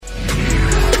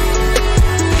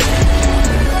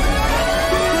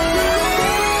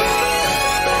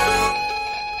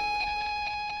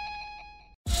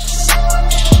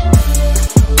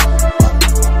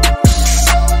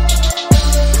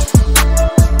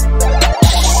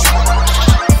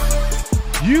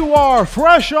are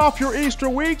fresh off your Easter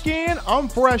weekend. I'm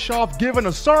fresh off giving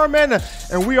a sermon,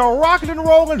 and we are rocking and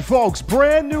rolling, folks.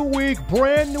 Brand new week,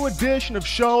 brand new edition of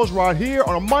shows right here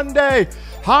on a Monday.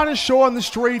 Hottest show on the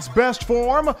streets, best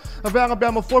form of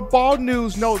Alabama football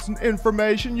news, notes, and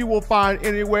information you will find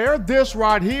anywhere. This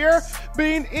right here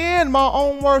being In My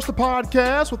Own Words, the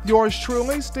podcast with yours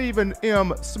truly, Stephen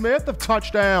M. Smith of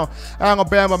Touchdown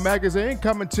Alabama Magazine,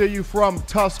 coming to you from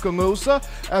Tuscaloosa.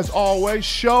 As always,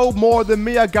 show more than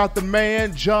me. I got the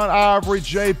man, John Ivory,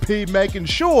 JP, making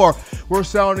sure we're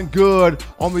sounding good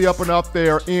on the up and up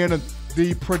there in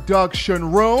the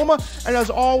production room. And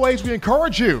as always, we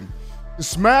encourage you to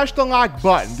smash the like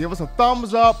button. Give us a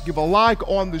thumbs up, give a like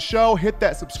on the show, hit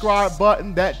that subscribe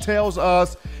button. That tells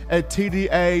us at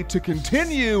TDA to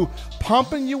continue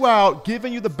pumping you out,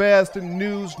 giving you the best in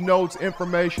news, notes,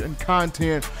 information, and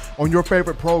content on your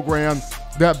favorite program,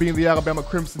 that being the Alabama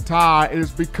Crimson Tide. It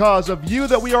is because of you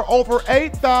that we are over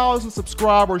 8,000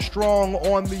 subscribers strong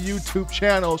on the YouTube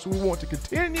channel. So we want to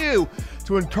continue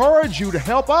to encourage you to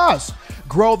help us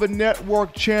grow the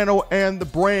network channel and the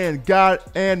brand.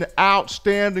 Got an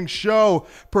outstanding show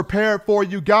prepared for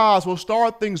you guys. We'll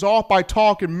start things off by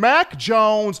talking Mac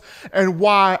Jones and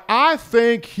why I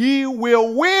think he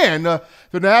will win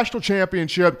the national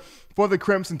championship for the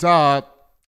Crimson Tide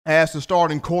as the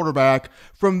starting quarterback.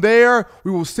 From there,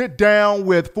 we will sit down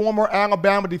with former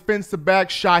Alabama defensive back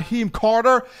Shyheim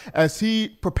Carter as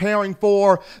he preparing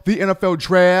for the NFL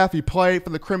draft. He played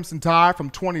for the Crimson Tide from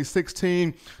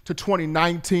 2016 to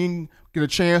 2019. Get a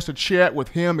chance to chat with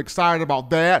him. Excited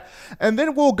about that. And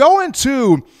then we'll go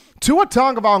into Tua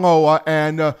Tagovailoa,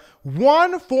 and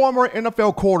one former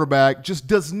NFL quarterback just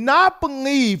does not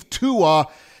believe Tua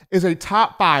is a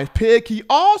top 5 pick. He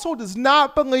also does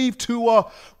not believe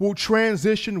Tua will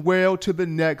transition well to the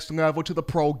next level, to the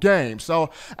pro game. So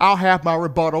I'll have my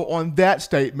rebuttal on that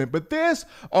statement. But this,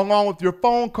 along with your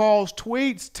phone calls,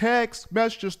 tweets, texts,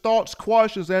 messages, thoughts,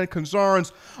 questions, and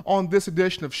concerns on this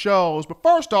edition of shows. But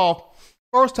first off,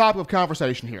 first topic of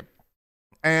conversation here.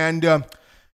 And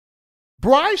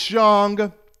Bryce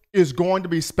Young is going to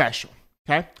be special,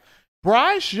 okay?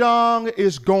 Bryce Young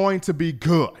is going to be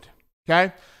good,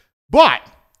 okay? But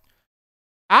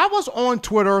I was on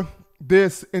Twitter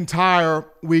this entire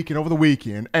weekend, over the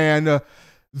weekend, and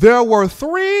there were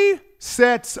 3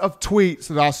 sets of tweets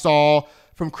that I saw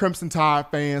from Crimson Tide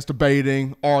fans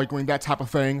debating, arguing, that type of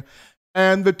thing.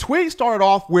 And the tweet started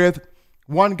off with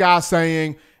one guy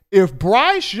saying, if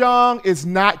Bryce Young is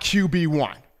not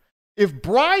QB1, if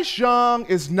Bryce Young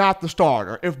is not the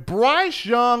starter, if Bryce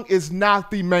Young is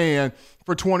not the man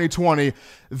for 2020,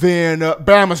 then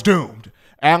Bama's doomed.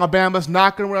 Alabama's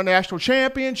not going to win a national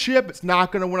championship. It's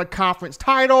not going to win a conference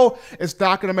title. It's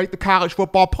not going to make the college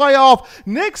football playoff.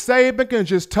 Nick Saban can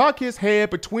just tuck his head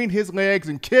between his legs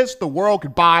and kiss the world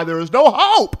goodbye. There is no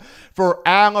hope for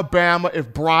Alabama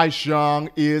if Bryce Young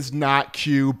is not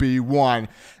QB1.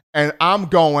 And I'm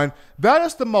going, that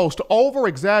is the most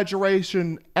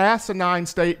over-exaggeration, asinine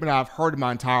statement I've heard in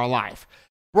my entire life.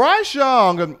 Bryce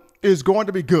Young is going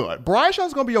to be good. Bryce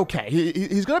Young's going to be okay.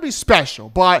 He's going to be special.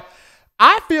 But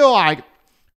I feel like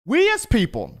we as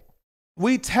people,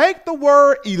 we take the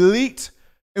word elite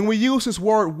and we use this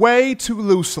word way too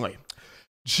loosely.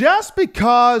 Just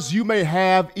because you may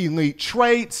have elite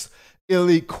traits,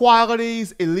 elite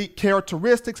qualities, elite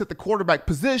characteristics at the quarterback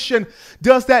position,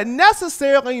 does that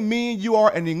necessarily mean you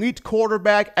are an elite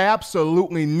quarterback?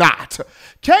 Absolutely not.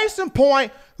 Case in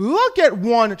point, look at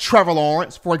one Trevor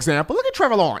Lawrence, for example. Look at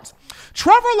Trevor Lawrence.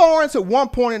 Trevor Lawrence at one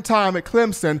point in time at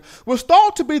Clemson was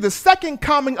thought to be the second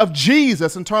coming of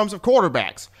Jesus in terms of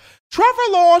quarterbacks. Trevor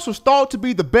Lawrence was thought to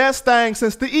be the best thing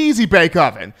since the Easy Bake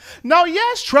Oven. Now,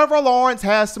 yes, Trevor Lawrence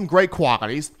has some great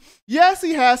qualities. Yes,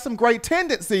 he has some great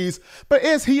tendencies, but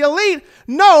is he elite?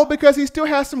 No, because he still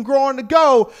has some growing to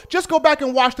go. Just go back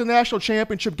and watch the national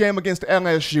championship game against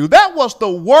LSU. That was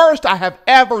the worst I have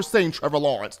ever seen Trevor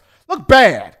Lawrence. Looked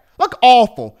bad. Looked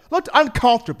awful, looked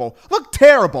uncomfortable, looked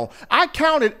terrible. I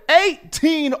counted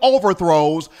 18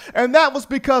 overthrows, and that was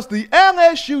because the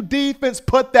LSU defense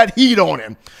put that heat on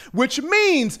him, which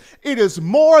means it is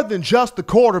more than just the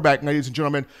quarterback, ladies and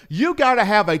gentlemen. You got to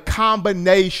have a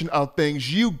combination of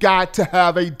things. You got to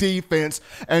have a defense,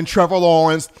 and Trevor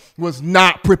Lawrence was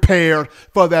not prepared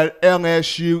for that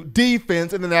LSU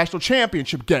defense in the national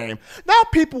championship game. Now,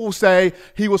 people will say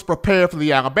he was prepared for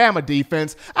the Alabama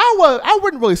defense. I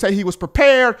wouldn't really say he was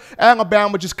prepared.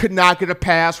 Alabama just could not get a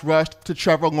pass rush to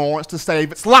Trevor Lawrence to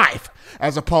save its life.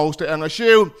 As opposed to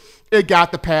LSU, it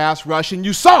got the pass rush, and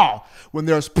you saw when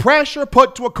there's pressure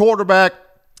put to a quarterback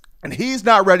and he's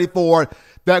not ready for it,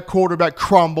 that quarterback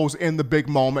crumbles in the big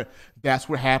moment. That's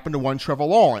what happened to one Trevor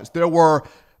Lawrence. There were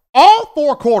All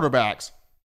four quarterbacks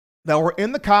that were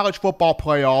in the college football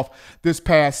playoff this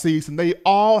past season, they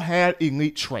all had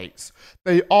elite traits.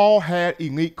 They all had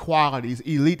elite qualities,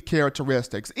 elite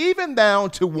characteristics, even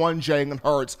down to one Jalen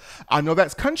Hurts. I know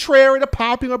that's contrary to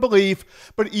popular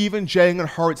belief, but even Jalen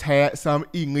Hurts had some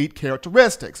elite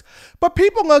characteristics. But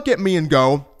people look at me and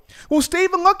go, well,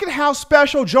 Steven, look at how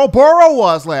special Joe Burrow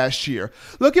was last year.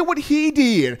 Look at what he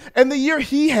did and the year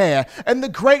he had and the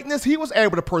greatness he was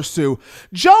able to pursue.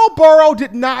 Joe Burrow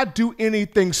did not do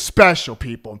anything special,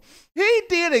 people. He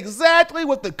did exactly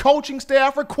what the coaching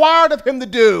staff required of him to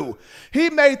do. He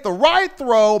made the right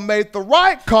throw, made the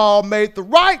right call, made the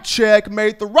right check,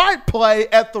 made the right play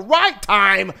at the right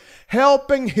time,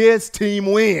 helping his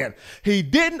team win. He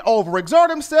didn't overexert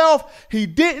himself. He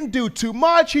didn't do too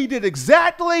much. He did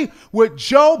exactly what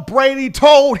Joe Brady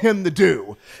told him to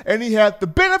do. And he had the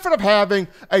benefit of having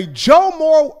a Joe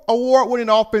Moore award-winning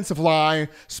offensive line,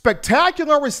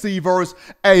 spectacular receivers,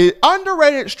 a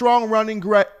underrated strong running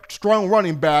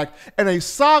back, and a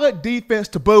solid defense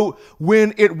to boot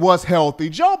when it was healthy.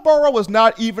 Joe Burrow was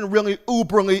not even really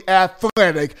uberly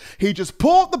athletic. He just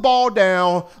pulled the ball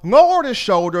down, lowered his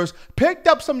shoulders, picked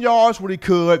up some yards when he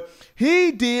could.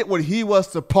 He did what he was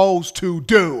supposed to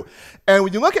do. And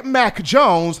when you look at Mac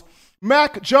Jones,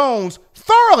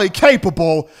 thoroughly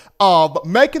capable of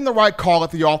making the right call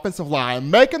at the offensive line,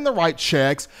 making the right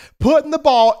checks, putting the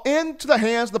ball into the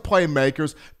hands of the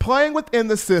playmakers, playing within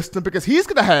the system, because he's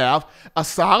going to have a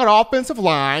solid offensive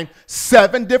line,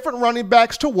 7 different running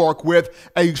backs to work with,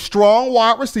 a strong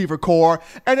wide receiver core,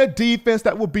 and a defense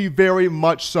that will be very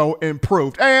much so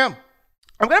improved. And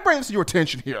I'm going to bring this to your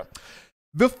attention here.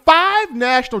 The 5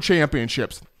 national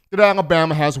championships that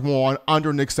Alabama has won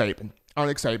under Nick Saban,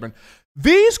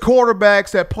 these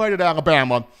quarterbacks that played at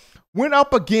Alabama went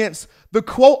up against the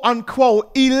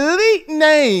quote-unquote elite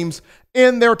names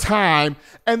in their time,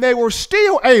 and they were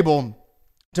still able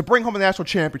to bring home a national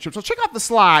championship. So check out the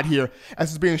slide here as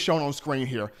it's being shown on screen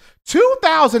here.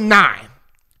 2009,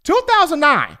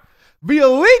 the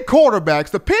elite quarterbacks,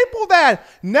 the people that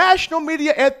national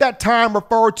media at that time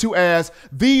referred to as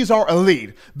these are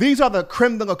elite. These are the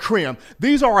creme de la creme.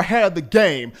 These are ahead of the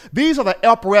game. These are the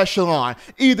upper echelon.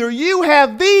 Either you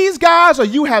have these guys or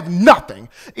you have nothing.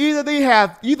 Either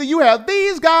you have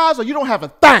these guys or you don't have a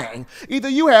thing. Either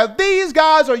you have these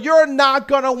guys or you're not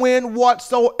going to win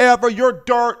whatsoever. You're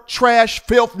dirt, trash,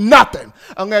 filth, nothing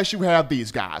unless you have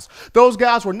these guys. Those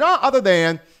guys were none other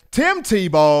than Tim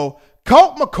Tebow,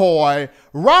 Colt McCoy,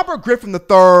 Robert Griffin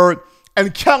III,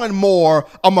 and Kellen Moore,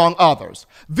 among others.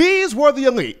 These were the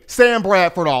elite. Sam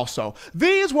Bradford also.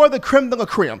 These were the creme de la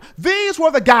creme. These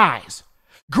were the guys.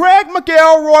 Greg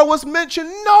McElroy was mentioned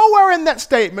nowhere in that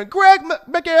statement. Greg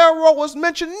McElroy was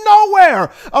mentioned nowhere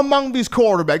among these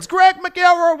quarterbacks. Greg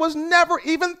McElroy was never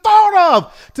even thought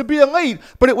of to be elite,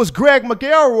 but it was Greg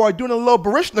McElroy doing a little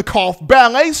Baryshnikov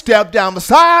ballet step down the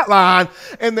sideline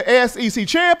in the SEC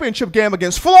championship game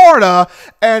against Florida,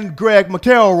 and Greg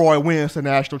McElroy wins the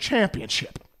national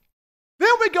championship.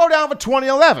 Then we go down for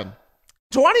 2011.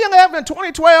 2011 and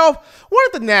 2012,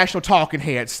 what did the national talking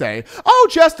heads say? Oh,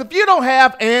 just if you don't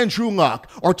have Andrew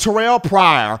Luck or Terrell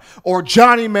Pryor or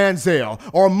Johnny Manziel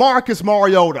or Marcus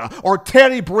Mariota or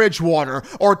Teddy Bridgewater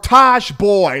or Taj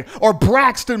Boyd or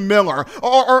Braxton Miller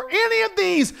or any of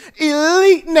these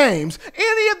elite names,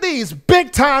 any of these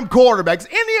big-time quarterbacks,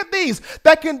 any of these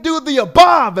that can do the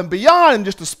above and beyond and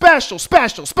just a special,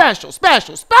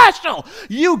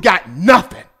 you got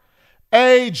nothing.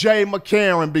 A.J.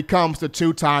 McCarron becomes the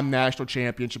 2-time national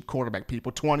championship quarterback,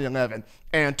 people, 2011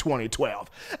 and 2012.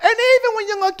 And even when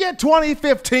you look at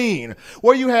 2015,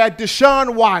 where you had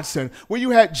Deshaun Watson, where you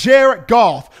had Jared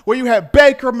Goff, where you had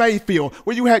Baker Mayfield,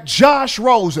 where you had Josh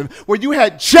Rosen, where you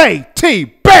had J.T.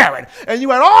 Barrett, and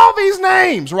you had all these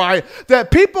names, right, that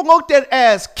people looked at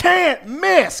as can't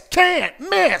miss.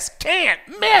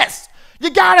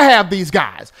 You got to have these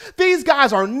guys. These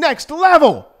guys are next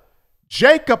level.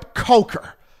 Jacob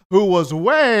Coker, who was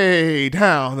way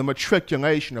down the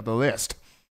matriculation of the list,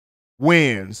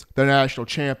 wins the national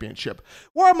championship.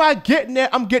 Where am I getting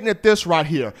at? I'm getting at this right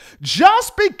here.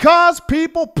 Just because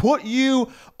people put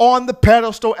you on the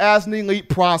pedestal as an elite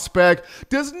prospect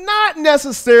does not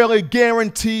necessarily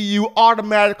guarantee you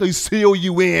automatically seal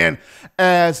you in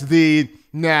as the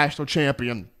national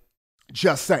champion.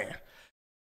 Just saying.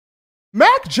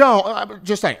 Mac Jones,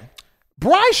 just saying.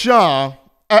 Bryce Young,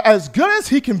 as good as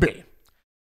he can be,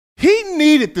 he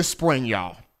needed the spring,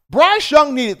 y'all. Bryce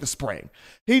Young needed the spring.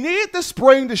 He needed the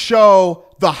spring to show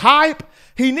the hype.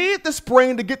 He needed the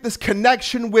spring to get this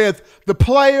connection with the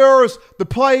players, the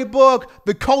playbook,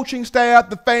 the coaching staff,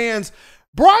 the fans.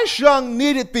 Bryce Young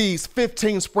needed these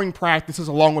 15 spring practices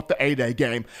along with the A-Day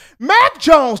game. Mac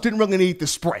Jones didn't really need the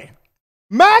spring.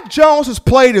 Mac Jones has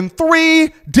played in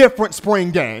 3 different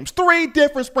spring games, 3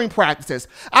 different spring practices.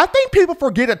 I think people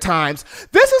forget at times,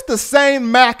 this is the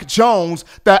same Mac Jones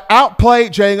that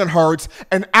outplayed Jalen Hurts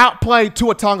and outplayed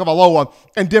Tua Tagovailoa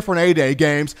in different A-Day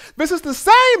games. This is the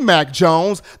same Mac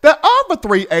Jones that of the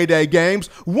 3 A-Day games,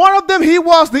 one of them he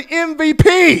was the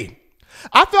MVP.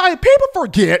 I feel like people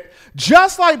forget,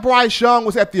 just like Bryce Young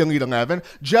was at the Elite 11,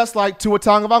 just like Tua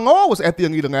Tagovailoa was at the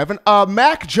Elite 11,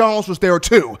 Mac Jones was there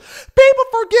too. People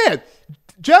forget,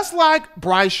 just like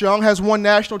Bryce Young has won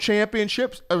national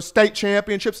championships, state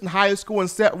championships in high school and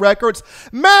set records,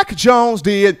 Mac Jones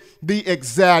did the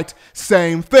exact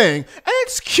same thing. And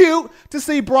it's cute to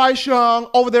see Bryce Young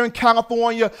over there in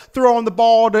California throwing the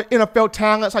ball to NFL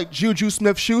talents like Juju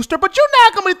Smith-Schuster, but you're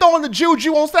not going to be throwing the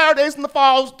Juju on Saturdays in the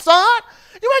fall, son.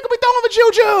 You ain't going to be throwing the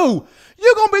Juju.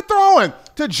 You're going to be throwing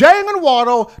to Jalen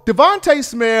Waddle, Devontae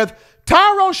Smith,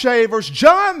 Tyrell Shavers,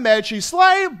 John Mechie,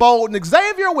 Slade Bolden,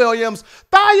 Xavier Williams,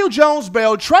 Thayil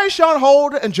Jones-Bell, Trayshawn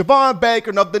Holder, and Javon Baker.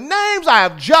 And of the names I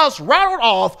have just rattled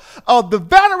off of the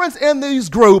veterans in this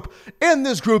group,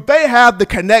 they have the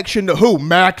connection to who?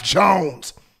 Mac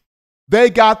Jones.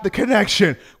 They got the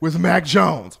connection with Mac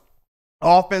Jones.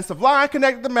 Offensive line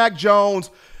connected to Mac Jones.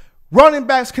 Running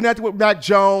backs connected with Mac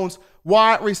Jones.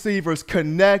 Wide receivers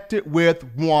connected with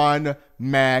one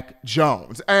Mac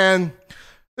Jones. And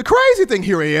the crazy thing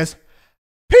here is,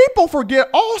 people forget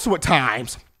also at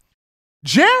times,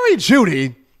 Jerry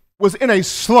Jeudy was in a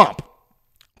slump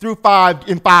through 5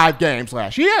 games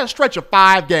last year. He had a stretch of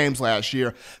 5 games last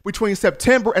year between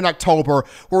September and October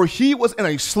where he was in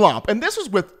a slump. And this was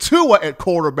with Tua at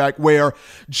quarterback, where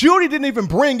Jeudy didn't even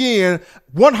bring in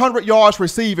 100 yards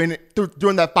receiving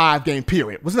during that 5-game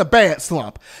period. It was in a bad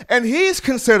slump. And he's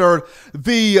considered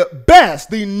the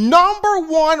best, the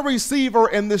 #1 receiver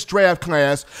in this draft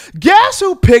class. Guess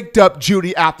who picked up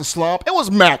Jeudy out the slump? It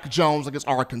was Mac Jones against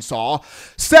Arkansas.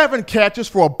 7 catches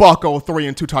for $103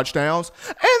 and 2 touchdowns.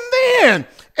 And then,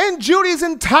 in Jeudy's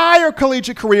entire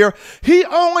collegiate career, he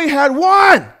only had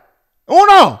one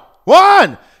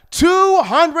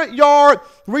 200-yard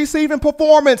receiving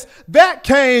performance. That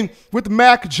came with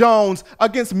Mac Jones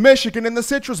against Michigan in the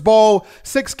Citrus Bowl.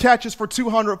 6 catches for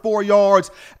 204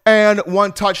 yards and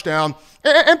 1 touchdown.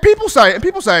 And people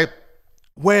say,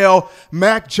 well,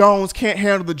 Mac Jones can't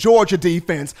handle the Georgia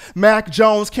defense. Mac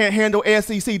Jones can't handle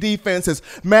SEC defenses.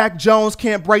 Mac Jones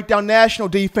can't break down national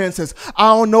defenses. I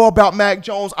don't know about Mac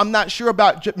Jones. I'm not sure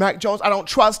about Mac Jones. I don't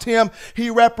trust him. He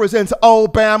represents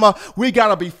Alabama. We got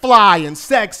to be fly and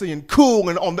sexy and cool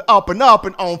and on the up and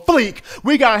on fleek.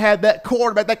 We got to have that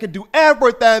quarterback that can do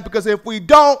everything, because if we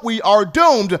don't, we are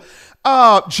doomed.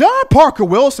 John Parker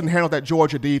Wilson handled that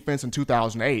Georgia defense in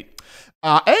 2008.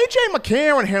 A.J.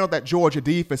 McCarron handled that Georgia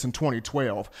defense in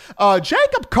 2012.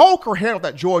 Jacob Coker handled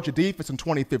that Georgia defense in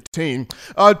 2015.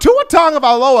 Tua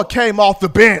Tagovailoa came off the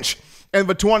bench in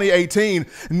the 2018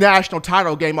 national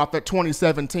title game off that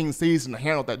 2017 season and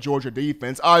handled that Georgia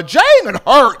defense. Jalen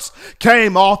Hurts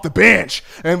came off the bench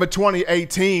in the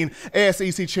 2018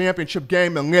 SEC championship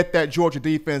game and lit that Georgia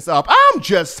defense up. I'm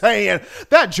just saying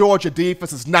that Georgia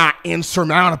defense is not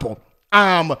insurmountable.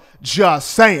 I'm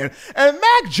just saying. And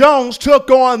Mac Jones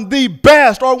took on the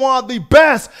best, or one of the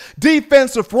best,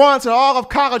 defensive fronts in all of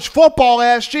college football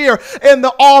last year in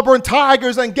the Auburn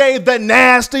Tigers and gave the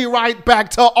nasty right back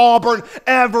to Auburn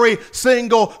every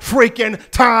single freaking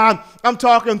time. I'm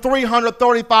talking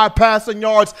 335 passing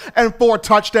yards and 4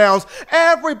 touchdowns.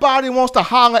 Everybody wants to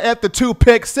holler at the 2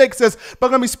 pick sixes,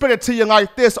 but let me spit it to you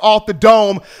like this off the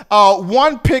dome.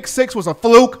 1 pick 6 was a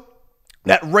fluke.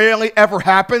 That rarely ever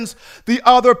happens. The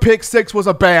other pick 6 was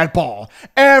a bad ball.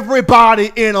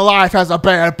 Everybody in life has a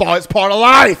bad ball. It's part of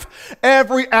life.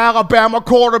 Every Alabama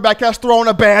quarterback has thrown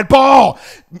a bad ball.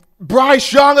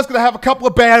 Bryce Young is going to have a couple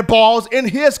of bad balls in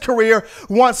his career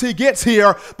once he gets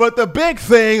here. But the big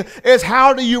thing is,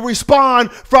 how do you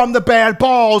respond from the bad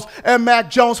balls? And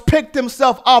Mac Jones picked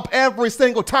himself up every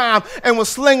single time and was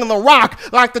slinging the rock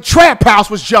like the trap house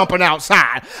was jumping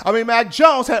outside. I mean, Mac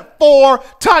Jones had 4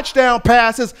 touchdown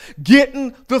passes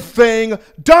getting the thing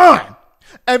done.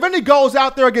 And then he goes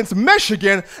out there against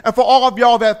Michigan, and for all of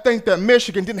y'all that think that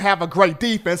Michigan didn't have a great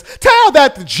defense, tell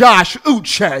that to Josh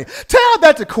Uche. Tell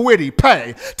that to Kwity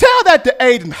Paye. Tell that to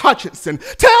Aiden Hutchinson.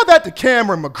 Tell that to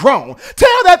Cameron McGrone.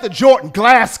 Tell that to Jordan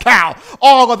Glasgow.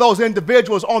 All of those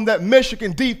individuals on that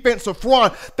Michigan defensive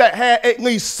front that had at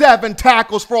least 7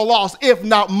 tackles for a loss, if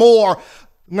not more,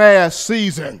 last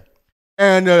season.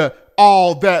 And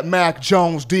all that Mac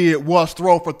Jones did was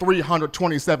throw for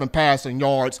 327 passing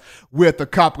yards with a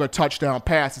couple of touchdown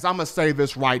passes. I'm going to say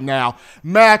this right now.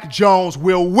 Mac Jones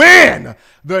will win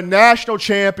the national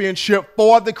championship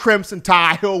for the Crimson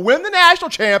Tide. He'll win the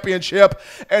national championship,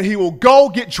 and he will go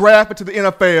get drafted to the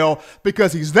NFL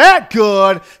because he's that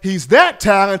good, he's that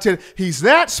talented, he's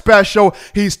that special,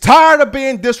 he's tired of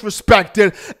being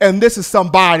disrespected, and this is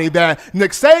somebody that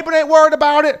Nick Saban ain't worried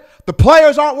about it, the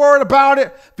players aren't worried about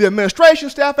it, the administration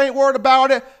staff ain't worried about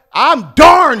it, I'm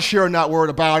darn sure not worried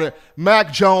about it.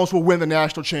 Mac Jones will win the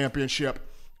national championship.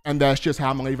 And that's just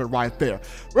how I'm going to leave it right there.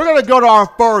 We're going to go to our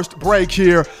first break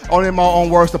here on In My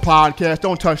Own Words, the podcast.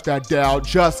 Don't touch that dial.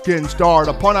 Just getting started.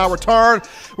 Upon our return,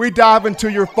 we dive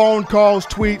into your phone calls,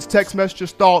 tweets, text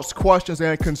messages, thoughts, questions,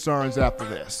 and concerns after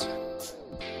this.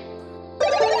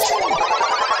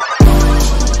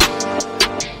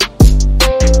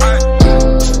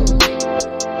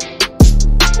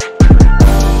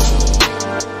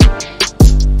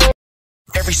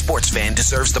 Every sports fan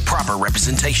deserves the proper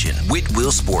representation.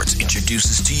 Whitwell Sports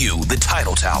introduces to you the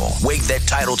Title Towel. Wave that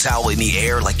Title Towel in the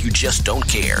air like you just don't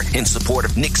care in support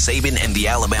of Nick Saban and the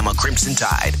Alabama Crimson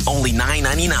Tide. Only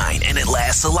 $9.99 and it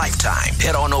lasts a lifetime.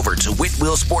 Head on over to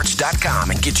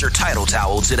whitwellsports.com and get your Title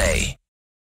Towel today.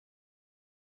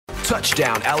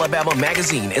 Touchdown Alabama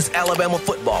Magazine is Alabama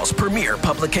football's premier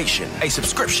publication. A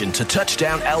subscription to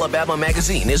Touchdown Alabama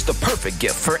Magazine is the perfect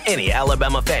gift for any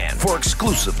Alabama fan. For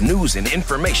exclusive news and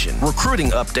information,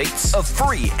 recruiting updates, a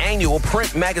free annual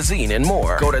print magazine, and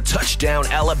more, go to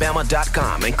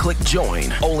touchdownalabama.com and click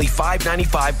join. Only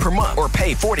 $5.95 per month or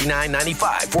pay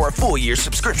 $49.95 for a full year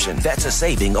subscription. That's a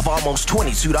saving of almost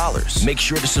 $22. Make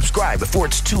sure to subscribe before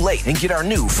it's too late and get our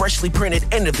new freshly printed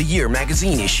end of the year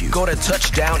magazine issue. Go to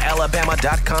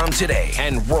touchdownalabama.com today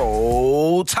and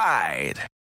roll Tide.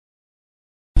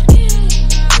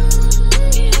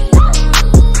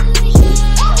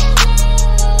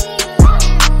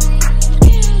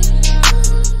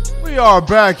 We are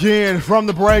back in from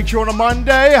the break here on a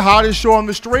Monday. Hottest show on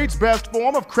the streets, best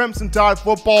form of Crimson Tide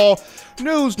football.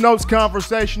 News, notes,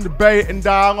 conversation, debate, and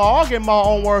dialogue. In My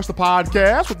Own Words, the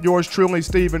podcast with yours truly,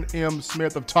 Stephen M.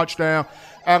 Smith of Touchdown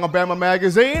Alabama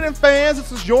Magazine. And fans,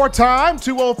 this is your time,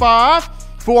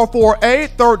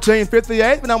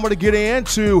 205-448-1358. The number to get in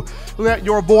to let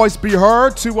your voice be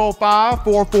heard,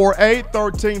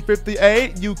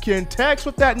 205-448-1358. You can text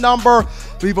with that number,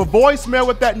 leave a voicemail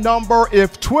with that number.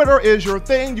 If Twitter is your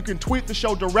thing, you can tweet the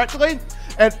show directly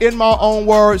at In My Own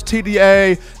Words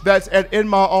TDA. That's at In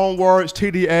My Own Words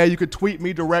TDA. You can tweet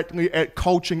me directly at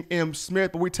Coaching M.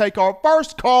 Smith. But we take our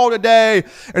first call today,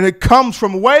 and it comes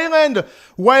from Wayland.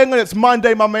 Wayland, it's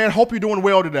Monday, my man. Hope you're doing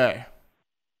well today.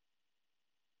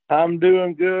 I'm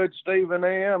doing good, Stephen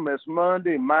M. It's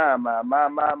Monday. My.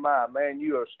 Man,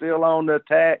 you are still on the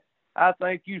attack. I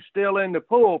think you still in the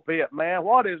pulpit, man.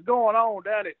 What is going on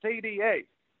down at TDA?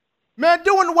 Man,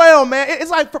 doing well, man.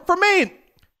 It's like, for me,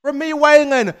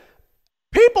 Wayland,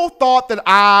 people thought that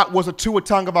I was a Tua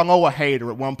Tagovailoa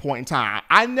hater at one point in time.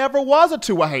 I never was a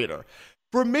Tua hater.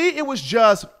 For me, it was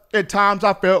just, at times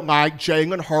I felt like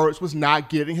Jalen Hurts was not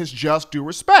getting his just due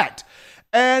respect.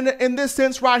 And in this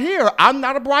sense right here, I'm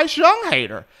not a Bryce Young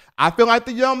hater. I feel like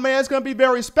the young man is going to be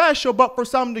very special, but for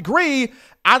some degree,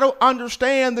 I don't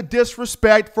understand the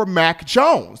disrespect for Mac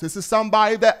Jones. This is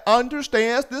somebody that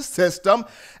understands this system,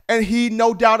 and he,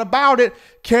 no doubt about it,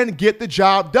 can get the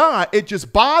job done. It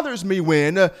just bothers me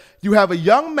when you have a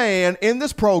young man in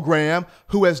this program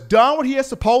who has done what he is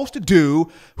supposed to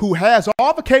do, who has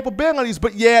all the capabilities,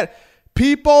 but yet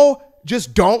people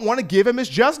just don't want to give him his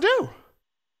just due.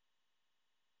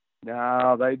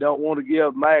 No, they don't want to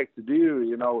give Mac the due.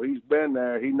 You know, he's been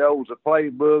there. He knows the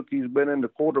playbook. He's been in the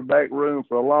quarterback room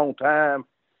for a long time.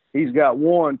 He's got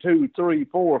 1, 2, 3,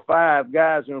 4, 5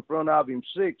 guys in front of him,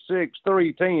 6'6",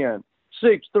 310,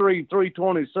 6'3",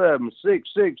 327,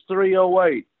 6'6",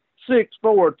 308,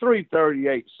 6'4",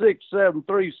 338, 6'7",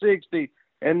 360,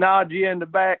 and Najee in the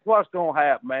back. What's going to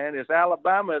happen, man? It's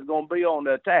Alabama is going to be on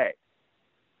the attack.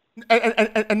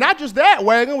 And not just that,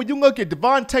 Wagon. When you look at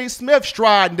Devontae Smith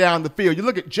striding down the field, you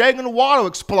look at Jalen Waddle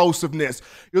explosiveness,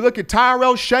 you look at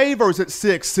Tyrell Shavers at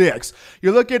 6'6",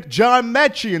 you look at John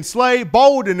Mechie and Slade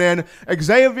Bolden and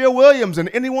Xavier Williams and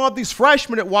any one of these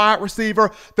freshmen at wide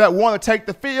receiver that want to take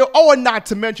the field. Oh, and not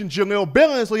to mention Jaleel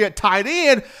Billingsley at tight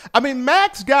end. I mean,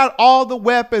 Mac's got all the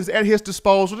weapons at his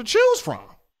disposal to choose from.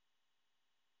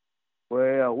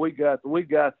 Well,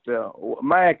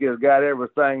 Mac has got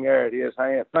everything there at his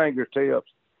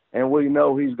fingertips, and we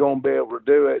know he's going to be able to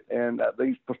do it. And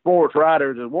these sports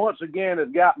writers, and once again, has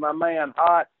got my man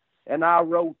hot, and I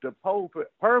wrote the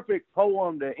perfect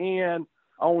poem to end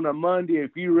on a Monday.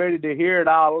 If you're ready to hear it,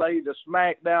 I'll lay the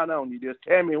smack down on you. Just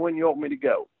tell me when you want me to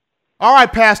go. All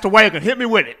right, Pastor Wagon, hit me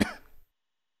with it.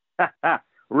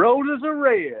 Roses are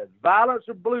red, violets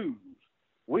are blues.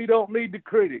 We don't need the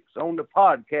critics on the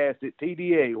podcast at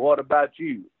TDA. What about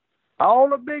you? All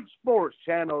the big sports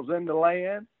channels in the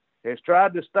land has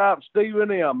tried to stop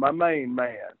Stephen M., my main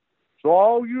man. So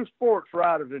all you sports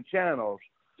writers and channels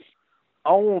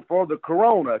on for the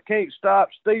corona can't stop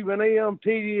Stephen M.,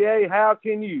 TDA. How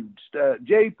can you?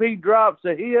 JP drops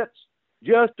the hits.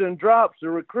 Justin drops the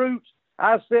recruits.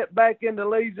 I sit back in the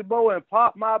lazy boy and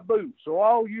pop my boots. So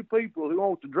all you people who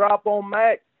want to drop on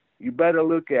Mac, you better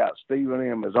look out. Stephen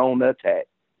M. is on the attack.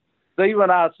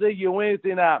 Stephen, I'll see you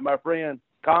Wednesday night, my friend.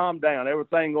 Calm down.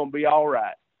 Everything going to be all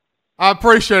right. I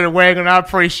appreciate it, Wagon. I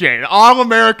appreciate it. All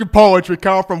American poetry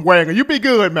come from Wagon. You be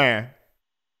good, man.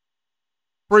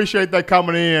 Appreciate that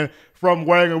coming in from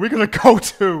Wagon. We're going to go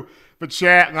to the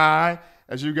chat line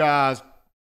as you guys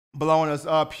blowing us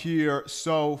up here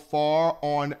so far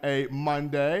on a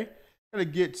Monday. Going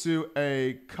to get to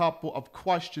a couple of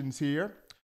questions here.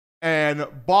 And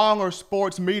Baller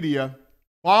Sports Media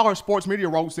wrote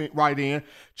right in,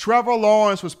 Trevor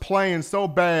Lawrence was playing so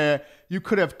bad you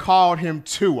could have called him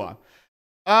Tua.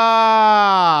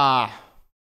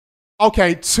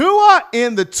 Okay, Tua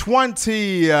in the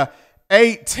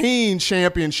 2018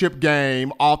 championship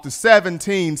game off the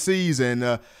 17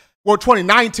 season,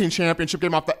 2019 championship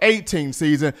game off the 18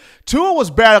 season, Tua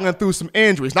was battling through some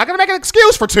injuries. Not going to make an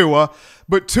excuse for Tua,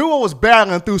 but Tua was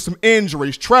battling through some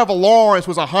injuries. Trevor Lawrence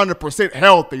was 100%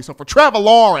 healthy. So for Trevor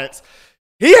Lawrence,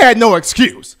 he had no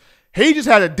excuse. He just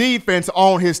had a defense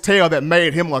on his tail that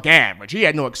made him look average. He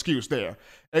had no excuse there.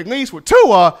 At least with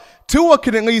Tua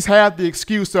can at least have the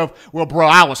excuse of, well, bro,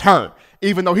 I was hurt.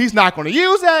 Even though he's not going to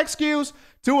use that excuse,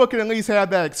 Tua can at least have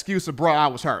that excuse of, bro, I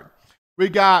was hurt. We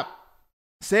got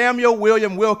Samuel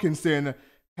William Wilkinson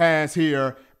has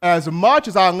here, as much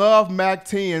as I love Mac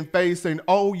 10 facing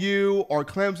OU or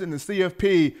Clemson in the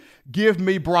CFP, give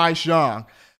me Bryce Young.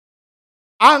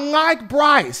 I like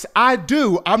Bryce. I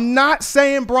do. I'm not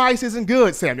saying Bryce isn't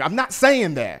good, Samuel. I'm not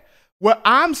saying that. What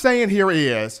I'm saying here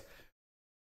is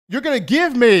you're going to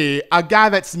give me a guy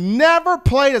that's never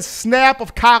played a snap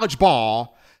of college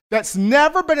ball, that's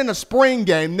never been in a spring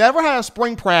game, never had a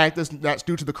spring practice that's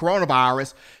due to the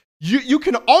coronavirus. You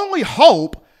can only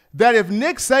hope that if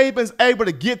Nick Saban's able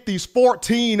to get these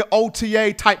 14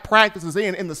 OTA-type practices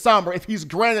in the summer, if he's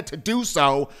granted to do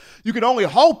so, you can only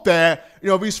hope that,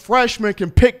 these freshmen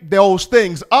can pick those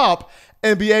things up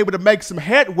and be able to make some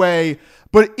headway.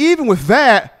 But even with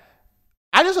that,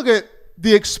 I just look at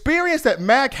the experience that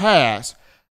Mac has.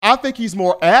 I think he's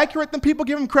more accurate than people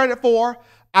give him credit for.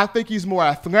 I think he's more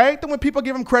athletic than what people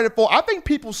give him credit for. I think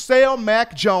people sell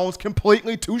Mac Jones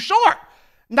completely too short.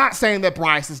 Not saying that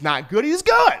Bryce is not good. He's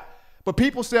good. But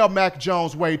people sell Mac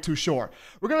Jones way too short.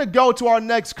 We're going to go to our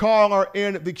next caller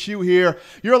in the queue here.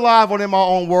 You're live on In My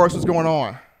Own Words. What's going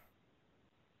on?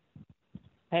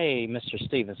 Hey, Mr.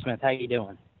 Stephen Smith. How you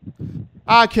doing?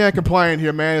 I can't complain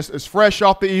here, man. It's fresh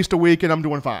off the Easter weekend. I'm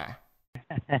doing fine.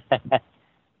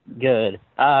 Good.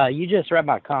 You just read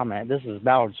my comment. This is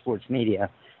Ballard Sports Media.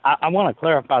 I want to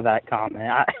clarify that comment.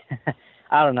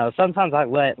 I don't know. Sometimes I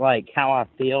let, how I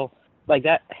feel. Like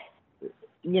that,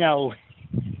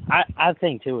 I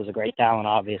think Tua was a great talent,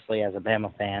 obviously, as a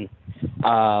Bama fan.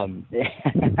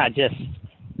 I just,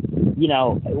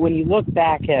 when you look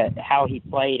back at how he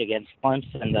played against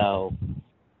Clemson, though,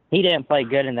 he didn't play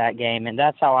good in that game, and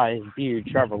that's how I viewed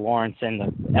Trevor Lawrence in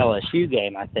the LSU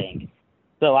game, I think.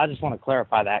 So I just want to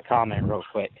clarify that comment real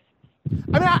quick.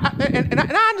 I mean,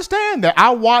 I understand that.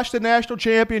 I watched the national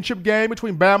championship game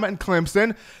between Bama and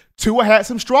Clemson. Tua had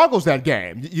some struggles that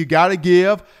game. You got to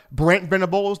give Brent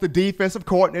Venables, the defensive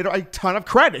coordinator, a ton of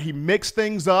credit. He mixed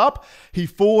things up. He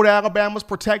fooled Alabama's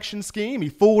protection scheme. He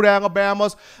fooled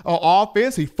Alabama's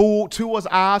offense. He fooled Tua's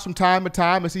eyes from time to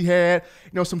time as he had,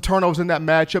 some turnovers in that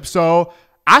matchup. So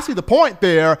I see the point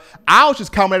there. I was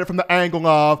just coming at it from the angle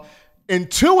of, in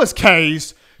Tua's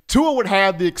case, Tua would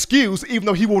have the excuse, even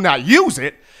though he will not use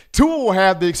it, Tua will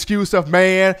have the excuse of,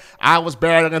 man, I was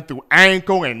battling through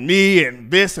ankle and knee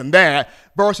and this and that,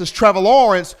 versus Trevor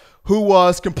Lawrence, who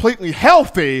was completely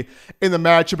healthy in the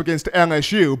matchup against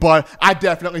LSU. But I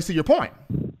definitely see your point.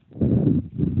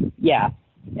 Yeah.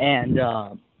 And,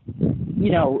 and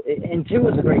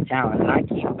Tua's a great talent. And I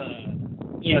keep,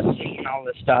 seeing all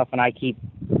this stuff. And I keep,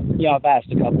 I've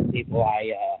asked a couple of people.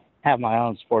 I have my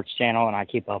own sports channel, and I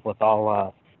keep up with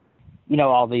all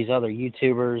these other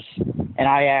YouTubers, and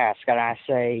I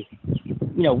say,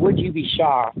 would you be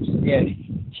shocked if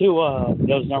Tua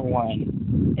goes number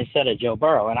one instead of Joe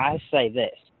Burrow? And I say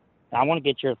this, and I want to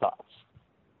get your thoughts.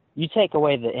 you take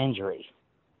away the injury.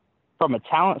 From a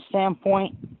talent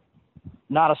standpoint,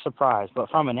 not a surprise. But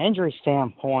from an injury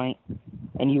standpoint,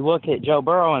 and you look at Joe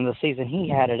Burrow and the season he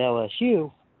had at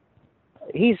LSU,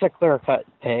 he's a clear-cut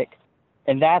pick,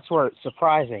 and that's where it's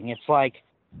surprising. It's like,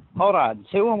 hold on,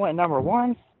 Tua went number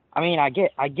one? I mean, I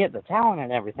get the talent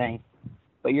and everything,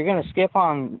 but you're going to skip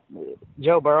on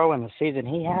Joe Burrow and the season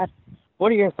he had?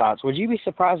 What are your thoughts? Would you be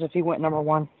surprised if he went number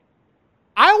one?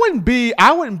 I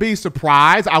wouldn't be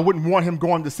surprised. I wouldn't want him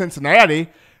going to Cincinnati.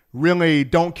 Really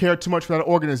don't care too much for that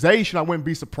organization. I wouldn't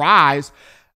be surprised.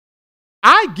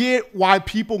 I get why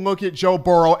people look at Joe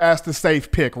Burrow as the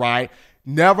safe pick, right?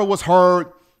 Never was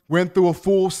hurt, went through a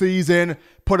full season,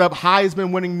 put up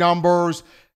Heisman winning numbers,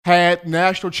 had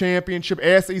national championship,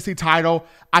 SEC title.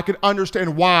 I could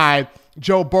understand why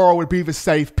Joe Burrow would be the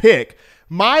safe pick.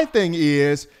 My thing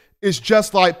is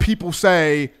just like people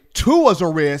say Tua's a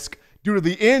risk due to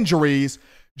the injuries.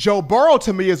 Joe Burrow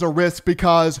to me is a risk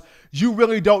because you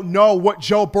really don't know what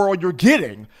Joe Burrow you're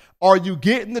getting. Are you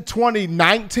getting the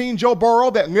 2019 Joe Burrow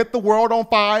that lit the world on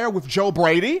fire with Joe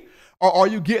Brady? Or are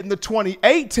you getting the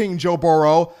 2018 Joe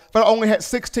Burrow that only had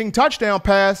 16 touchdown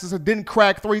passes and didn't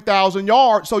crack 3,000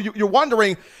 yards? So you're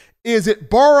wondering, is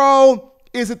it Burrow?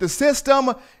 Is it the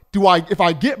system? If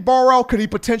I get Burrow, could he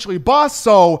potentially bust?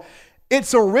 So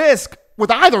it's a risk with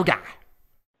either guy.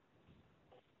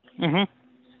 Mm-hmm.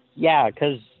 Yeah,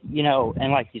 because,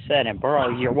 and like you said, in Burrow,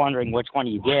 you're wondering which one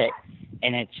you get,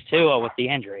 and it's Tua with the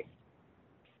injury.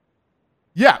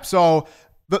 Yeah, so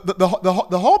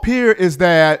the hope here is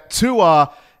that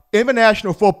Tua in the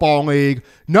National Football League,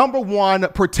 number one,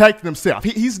 protecting himself.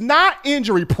 He's not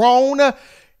injury prone.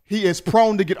 He is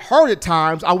prone to get hurt at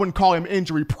times. I wouldn't call him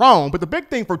injury prone, but the big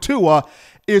thing for Tua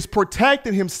is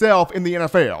protecting himself in the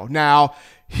NFL. Now,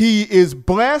 he is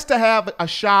blessed to have a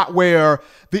shot where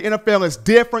the NFL is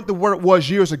different than what it was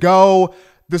years ago.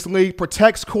 This league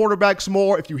protects quarterbacks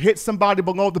more. If you hit somebody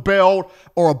below the belt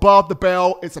or above the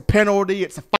belt, it's a penalty,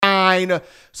 it's a fine.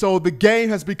 So the game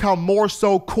has become more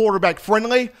so quarterback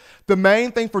friendly. The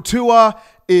main thing for Tua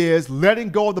is letting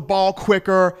go of the ball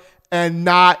quicker and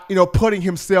not, putting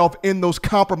himself in those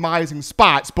compromising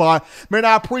spots. But, man,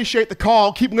 I appreciate the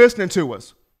call. Keep listening to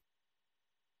us.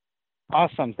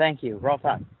 Awesome. Thank you. Roll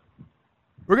Tide.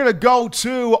 We're going to go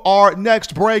to our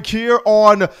next break here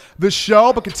on the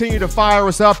show, but continue to fire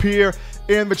us up here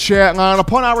in the chat line.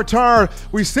 Upon our return,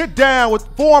 we sit down with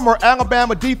former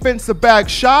Alabama defensive back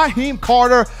Shyheim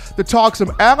Carter to talk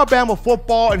some Alabama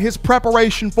football and his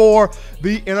preparation for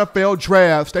the NFL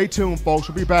draft. Stay tuned, folks.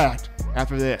 We'll be back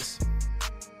after this.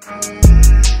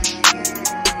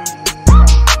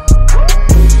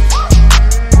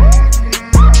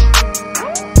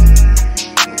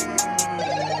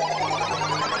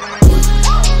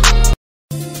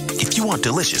 If you want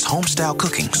delicious home-style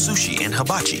cooking, sushi, and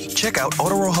hibachi, check out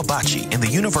Otoro Hibachi in the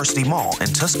University Mall in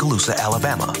Tuscaloosa,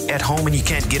 Alabama. At home and you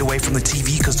can't get away from the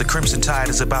TV because the Crimson Tide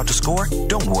is about to score?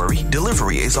 Don't worry,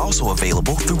 delivery is also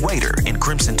available through Waiter and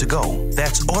Crimson To Go.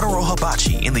 That's Otoro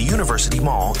Hibachi in the University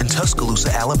Mall in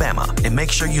Tuscaloosa, Alabama. And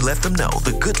make sure you let them know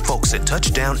the good folks at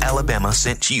Touchdown Alabama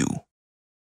sent you.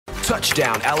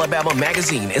 Touchdown Alabama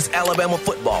Magazine is Alabama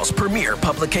football's premier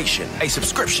publication. A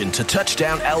subscription to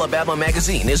Touchdown Alabama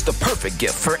Magazine is the perfect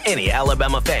gift for any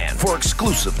Alabama fan. For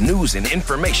exclusive news and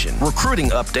information, recruiting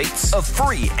updates, a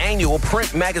free annual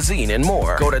print magazine, and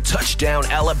more, go to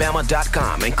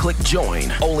touchdownalabama.com and click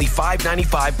join. Only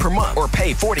 $5.95 per month or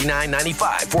pay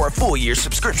 $49.95 for a full year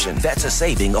subscription. That's a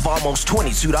saving of almost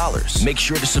 $22. Make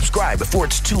sure to subscribe before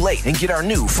it's too late and get our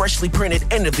new freshly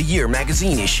printed end of the year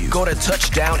magazine issue. Go to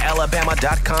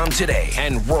touchdownalabama.com today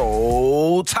and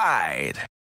roll Tide.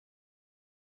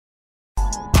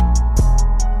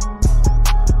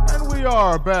 And we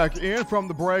are back in from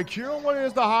the break here on what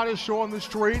is the hottest show on the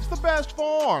streets, the best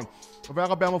form of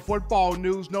Alabama football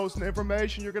news, notes, and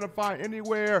information you're going to find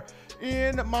anywhere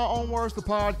in My Own Words, the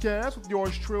podcast with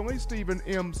yours truly, Stephen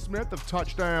M. Smith of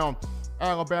Touchdown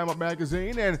Alabama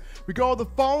Magazine. And we go to the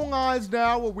phone lines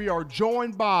now where we are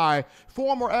joined by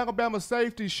former Alabama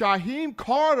safety Shyheim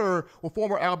Carter,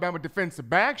 former Alabama defensive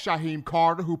back Shyheim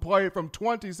Carter, who played from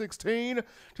 2016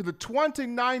 to the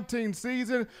 2019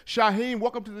 season. Shyheim,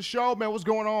 welcome to the show, man. What's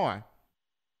going on?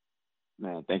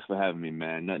 Man, thanks for having me,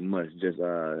 man. Nothing much. Just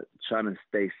trying to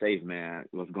stay safe, man.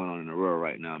 What's going on in the world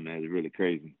right now, man, is really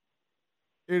crazy.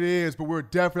 It is, but we're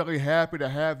definitely happy to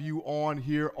have you on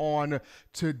here on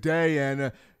today.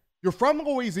 And you're from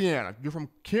Louisiana. You're from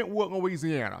Kentwood,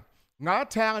 Louisiana.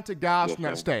 Not talented guys from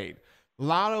that state. A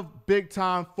lot of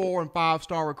big-time 4- and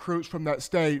 5-star recruits from that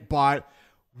state. But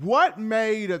what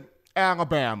made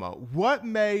Alabama, what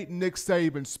made Nick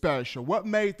Saban special? What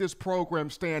made this program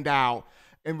stand out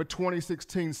in the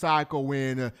 2016 cycle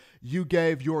when you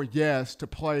gave your yes to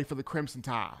play for the Crimson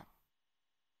Tide?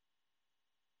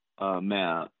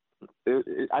 Man,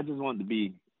 I just wanted to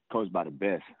be coached by the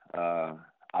best.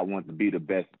 I want to be the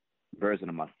best version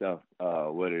of myself,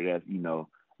 whether that's,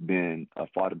 being a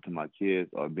father to my kids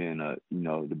or being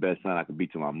the best son I could be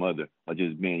to my mother, or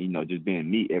just being, just being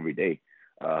me every day.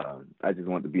 I just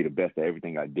wanted to be the best at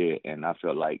everything I did, and I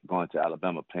felt like going to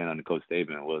Alabama playing under Coach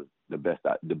Saban was the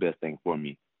best thing for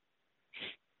me.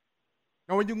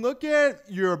 Now, when you look at,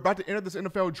 you're about to enter this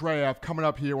NFL draft coming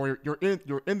up here, or you're in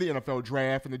the NFL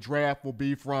draft, and the draft will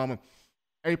be from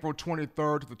April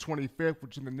 23rd to the 25th,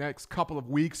 which is in the next couple of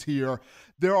weeks here.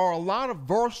 There are a lot of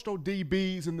versatile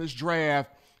DBs in this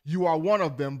draft. You are one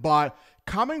of them, but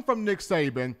coming from Nick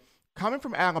Saban, coming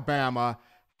from Alabama,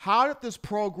 how did this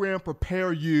program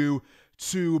prepare you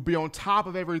to be on top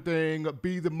of everything,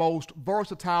 be the most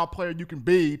versatile player you can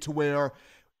be, to where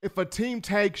if a team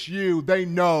takes you, they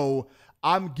know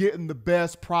I'm getting the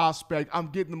best prospect, I'm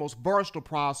getting the most versatile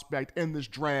prospect in this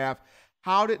draft?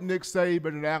 How did Nick Saban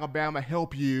and Alabama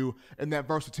help you in that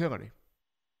versatility?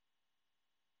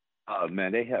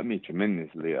 Man, they helped me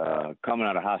tremendously. Coming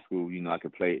out of high school, I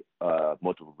could play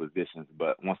multiple positions,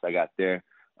 but once I got there,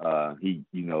 he,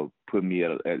 put me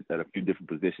at a few different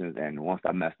positions, and once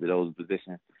I mastered those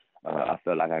positions, I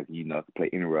felt like I could play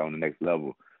anywhere on the next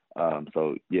level.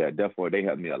 So, yeah, therefore, they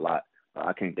helped me a lot.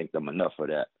 I can't thank them enough for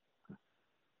that.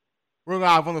 We're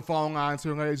live on the phone lines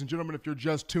here, ladies and gentlemen. If you're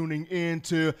just tuning in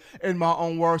to In My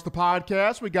Own Words, the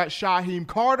podcast, we got Shyheim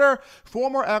Carter,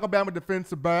 former Alabama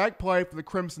defensive back, played for the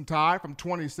Crimson Tide from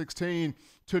 2016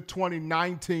 to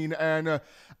 2019. And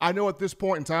I know at this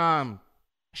point in time,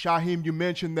 Shyheim, you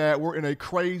mentioned that we're in a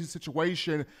crazy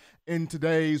situation in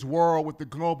today's world with the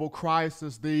global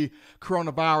crisis, the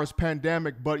coronavirus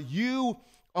pandemic, but you,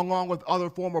 along with other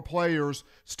former players,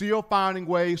 still finding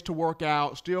ways to work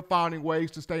out, still finding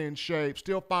ways to stay in shape,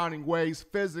 still finding ways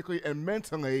physically and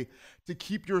mentally to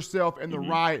keep yourself in the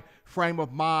right frame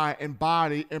of mind and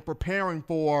body and preparing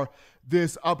for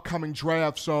this upcoming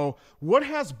draft. So what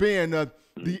has been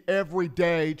the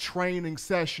everyday training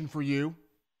session for you?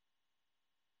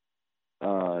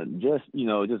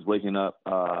 Just waking up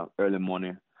early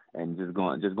morning and just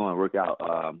going to work out.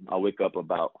 I wake up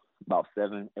about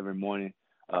 7 every morning.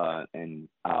 And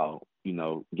I'll,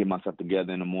 get myself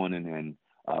together in the morning, and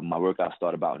my workout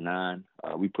start about 9.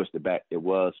 We pushed it back. I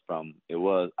was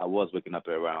waking up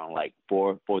at around like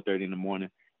 4:30 in the morning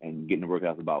and getting the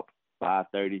workouts about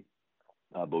 5:30.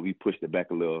 But we pushed it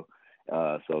back a little.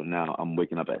 So now I'm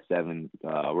waking up at 7.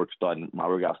 My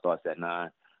workout starts at 9.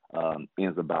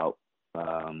 Ends about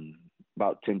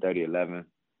 10:30, 11,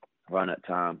 around that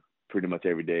time, pretty much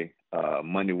every day.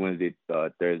 Monday, Wednesday,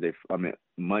 Thursday.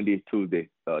 Monday, Tuesday,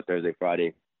 Thursday,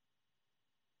 Friday.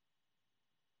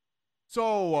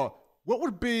 So what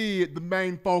would be the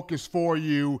main focus for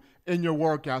you in your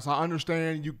workouts? I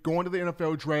understand you going to the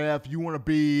NFL draft, you want to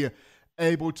be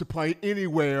able to play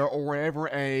anywhere or wherever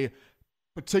a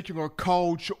particular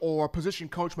coach or position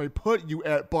coach may put you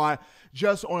at, but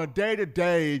just on a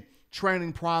day-to-day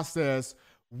training process,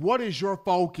 what is your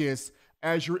focus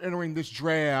as you're entering this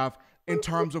draft in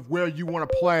terms of where you want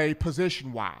to play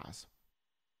position-wise?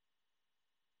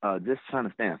 Just trying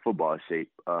to stay in football shape.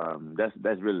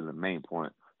 That's really the main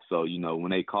point. So,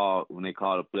 when they call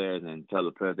the players and tell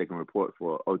the players they can report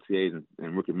for OTAs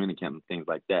and rookie minicamp and things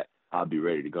like that, I'll be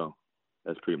ready to go.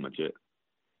 That's pretty much it.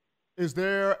 Is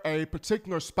there a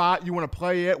particular spot you want to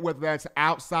play at, whether that's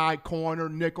outside corner,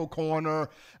 nickel corner,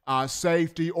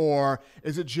 safety, or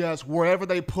is it just wherever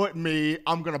they put me,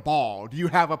 I'm going to ball? Do you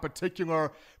have a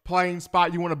particular playing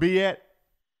spot you want to be at?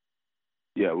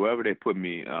 Yeah, wherever they put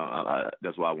me,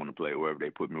 that's why I want to play. Wherever they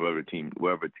put me, wherever the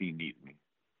team needs me.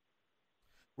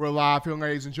 We're live here,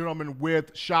 ladies and gentlemen,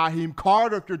 with Shyheim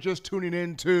Carter. If you're just tuning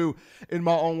in to In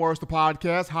My Own Words, the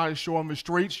podcast, hottest show on the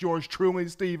streets, yours truly,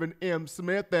 Stephen M.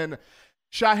 Smith. And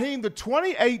Shyheim, the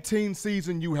 2018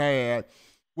 season you had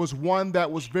was one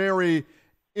that was very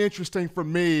interesting for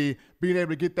me, being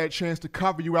able to get that chance to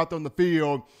cover you out there on the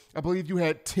field. I believe you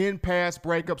had 10 pass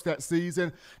breakups that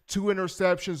season, 2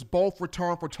 interceptions, both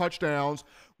returned for touchdowns.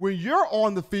 When you're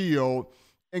on the field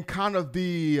and kind of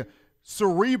the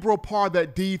cerebral part of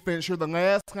that defense, you're the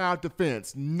last line of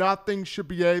defense. Nothing should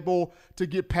be able to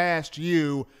get past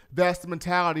you. That's the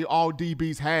mentality all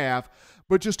DBs have.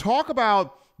 But just talk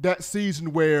about that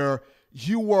season where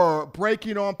you were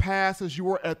breaking on passes, you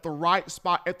were at the right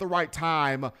spot at the right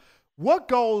time. What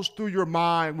goes through your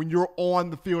mind when you're on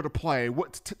the field to play?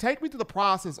 Take me through the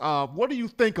process of what do you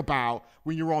think about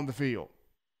when you're on the field?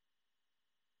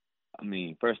 I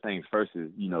mean, first things first is,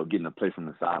 you know, getting a play from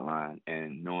the sideline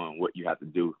and knowing what you have to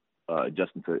do,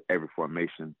 adjusting to every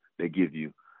formation they give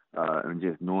you, and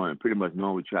just pretty much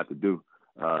knowing what you have to do.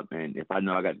 And if I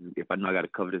know I got to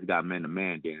cover this guy man to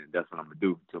man, then that's what I'm gonna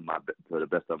do to the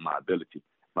best of my ability.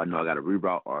 If I know I got to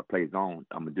reroute or play zone,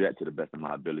 I'm gonna do that to the best of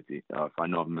my ability. If I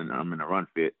know I'm in a run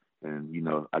fit, and you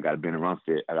know I got to be in a run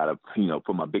fit, I got to, you know,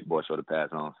 put my big boy shoulder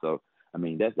pads on. So I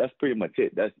mean that's pretty much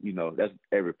it. That's, you know, that's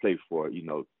every play for, you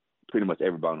know, pretty much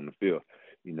everybody on the field.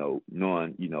 You know,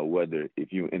 knowing, you know, whether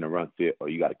if you're in a run fit or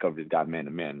you got to cover this guy man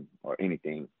to man or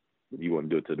anything, you want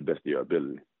to do it to the best of your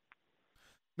ability.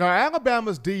 Now,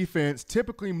 Alabama's defense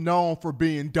typically known for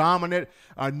being dominant,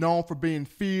 known for being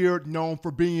feared, known for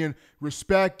being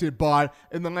respected, but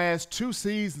in the last 2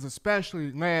 seasons,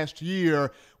 especially last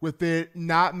year, with it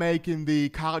not making the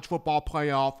college football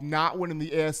playoff, not winning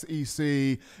the SEC,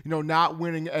 you know, not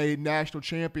winning a national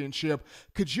championship,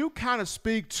 could you kind of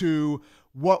speak to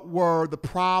what were the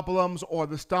problems or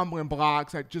the stumbling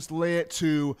blocks that just led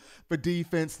to the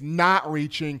defense not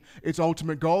reaching its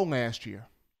ultimate goal last year?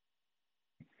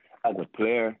 As a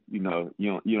player, you know,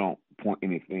 you don't point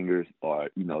any fingers, or,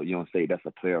 you know, you don't say that's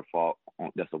a player fault.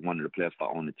 That's one of the players'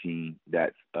 fault on the team.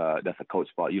 That's a coach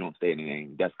fault. You don't say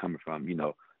anything. That's coming from, you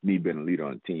know, me being a leader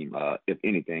on the team. If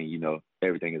anything, you know,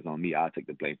 everything is on me. I take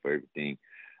the blame for everything.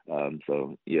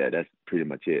 So yeah, that's pretty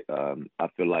much it. I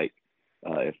feel like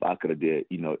if I could have did,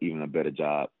 you know, even a better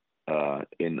job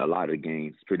in a lot of the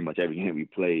games, pretty much every game we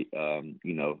played,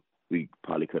 you know, we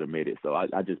probably could have made it. So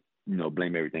I just, you know,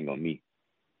 blame everything on me.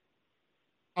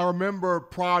 I remember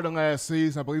prior to last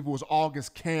season, I believe it was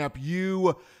August camp,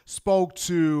 you spoke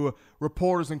to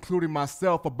reporters, including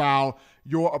myself, about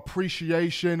your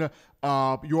appreciation,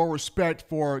 your respect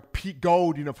for Pete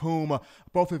Golding, of whom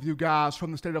both of you guys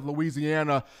from the state of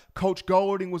Louisiana. Coach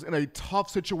Golding was in a tough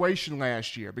situation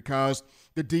last year because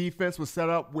the defense was set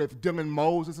up with Dylan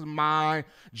Moses in mind,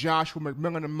 Joshua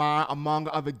McMillan in mind, among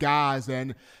other guys,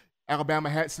 and Alabama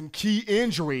had some key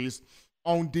injuries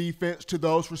on defense to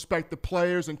those respective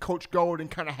players, and Coach Golding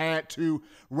kind of had to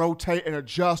rotate and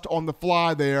adjust on the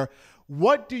fly there.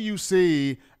 What do you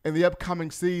see in the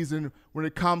upcoming season when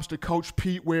it comes to Coach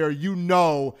Pete, where you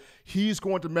know he's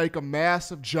going to make a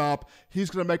massive jump,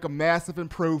 he's going to make a massive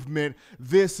improvement,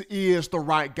 this is the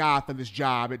right guy for this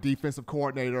job at defensive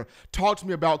coordinator? Talk to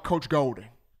me about Coach Golding.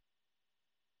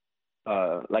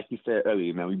 Like you said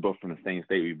earlier, man, we both from the same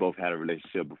state. We both had a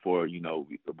relationship before, you know,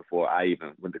 before I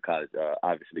even went to college.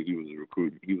 Obviously, he was a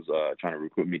recruit. He was trying to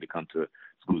recruit me to come to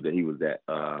school that he was at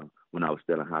when I was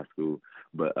still in high school.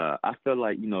 But I feel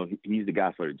like, you know, he's the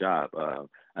guy for the job.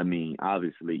 I mean,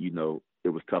 obviously, you know, it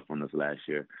was tough on us last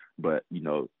year. But, you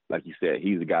know, like you said,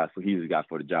 he's the guy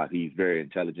for the job. He's very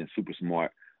intelligent, super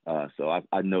smart. So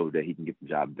I know that he can get the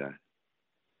job done.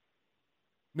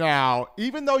 Now,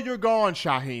 even though you're gone,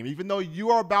 Shyheim, even though you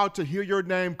are about to hear your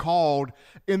name called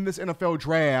in this NFL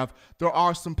draft, there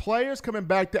are some players coming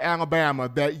back to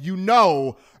Alabama that you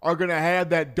know are going to have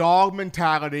that dog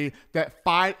mentality, that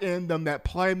fight in them, that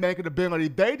playmaking ability.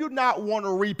 They do not want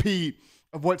a repeat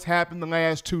of what's happened the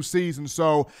last 2 seasons.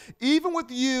 So even with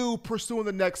you pursuing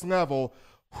the next level,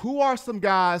 who are some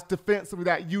guys defensively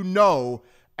that you know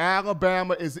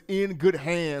Alabama is in good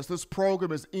hands, this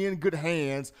program is in good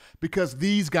hands because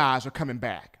these guys are coming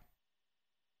back?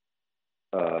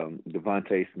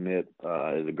 Devontae Smith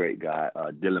is a great guy.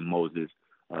 Dylan Moses,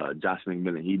 Josh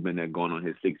McMillan, he's been there going on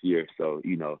his 6th year. So,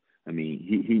 you know, I mean,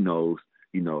 he knows,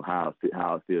 you know, how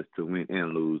it feels to win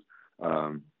and lose.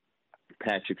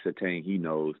 Patrick Surtain, he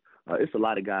knows. It's a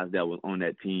lot of guys that was on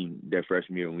that team their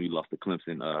freshman year when we lost to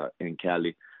Clemson in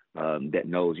Cali. That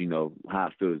knows, you know, how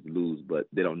it feels to lose, but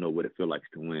they don't know what it feels like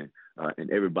to win. And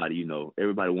everybody, you know,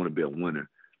 everybody want to be a winner.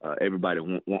 Everybody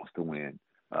wants to win.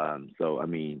 So, I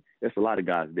mean, there's a lot of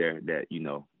guys there that, you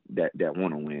know, that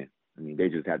want to win. I mean, they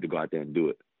just have to go out there and do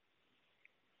it.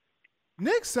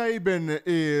 Nick Saban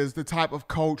is the type of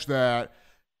coach that,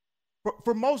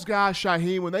 for most guys,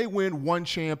 Shyheim, when they win 1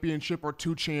 championship or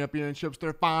 2 championships,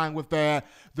 they're fine with that.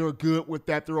 They're good with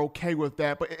that. They're okay with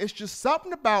that. But it's just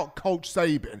something about Coach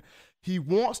Saban. He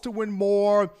wants to win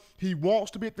more. He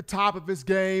wants to be at the top of his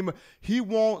game. He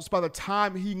wants, by the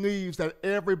time he leaves, that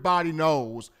everybody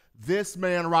knows this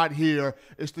man right here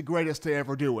is the greatest to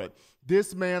ever do it.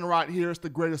 This man right here is the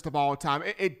greatest of all time.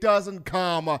 It doesn't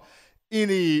come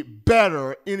any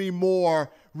better, any more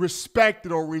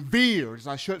respected or revered, as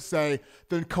I should say,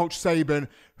 than Coach Saban.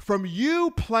 From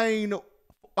you playing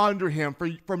under him,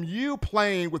 from you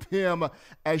playing with him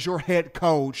as your head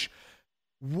coach,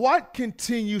 what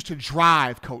continues to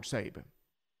drive Coach Saban?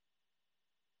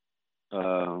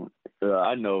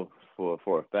 I know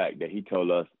for a fact that he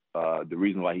told us the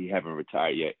reason why he haven't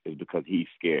retired yet is because he's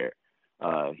scared.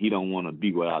 He don't want to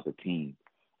be without the team.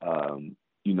 In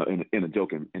a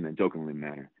jokingly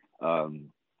manner.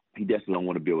 He definitely don't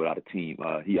want to be without a team.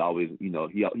 He always, he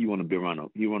want to be around.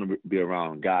 He want to be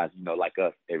around guys, like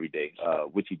us every day,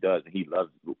 which he does, and he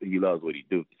loves what he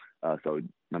do. So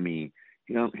I mean,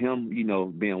 him,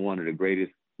 being one of the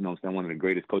greatest, one of the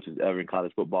greatest coaches ever in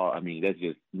college football. I mean, that's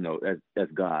just,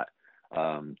 that's God.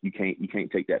 You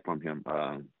can't take that from him.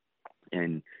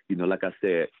 And like I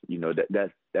said,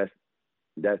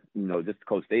 that's just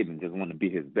Coach Saban just want to be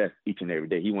his best each and every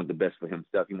day. He wants the best for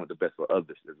himself. He wants the best for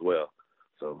others as well.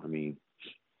 So, I mean.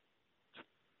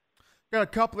 Got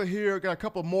a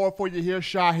couple more for you here,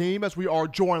 Shyheim, as we are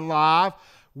joined live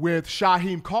with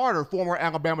Shyheim Carter, former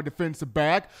Alabama defensive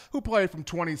back, who played from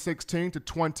 2016 to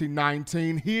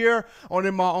 2019. Here on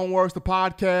In My Own Words, the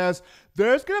podcast,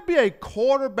 there's going to be a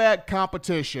quarterback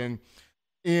competition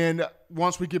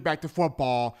once we get back to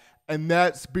football, and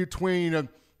that's between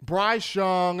Bryce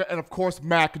Young and, of course,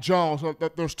 Mac Jones. So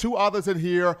there's two others in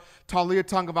here, Taulia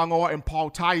Tagovailoa and Paul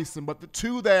Tyson, but the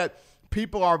two that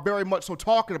people are very much so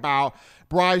talking about,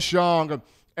 Bryce Young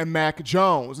and Mac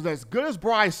Jones. And as good as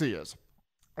Bryce is,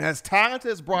 and as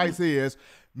talented as Bryce is,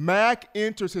 Mac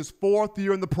enters his fourth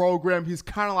year in the program. He's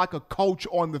kind of like a coach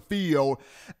on the field.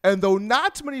 And though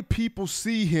not too many people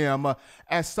see him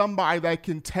as somebody that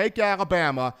can take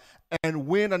Alabama and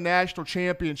win a national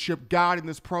championship, guiding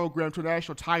this program to a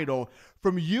national title,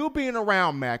 from you being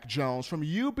around Mac Jones, from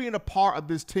you being a part of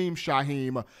this team,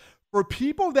 Shyheim, for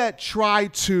people that try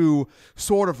to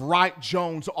sort of write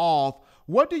Jones off,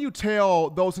 what do you tell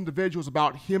those individuals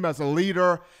about him as a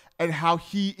leader and how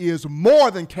he is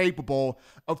more than capable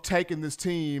of taking this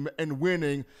team and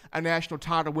winning a national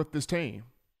title with this team?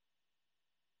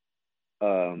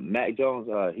 Mac Jones,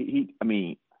 he's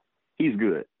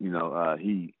good.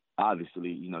 He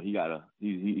obviously,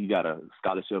 he got a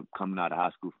scholarship coming out of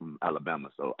high school from Alabama,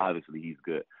 so obviously he's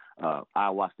good. I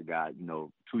watched the guy,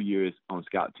 2 years on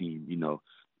scout team,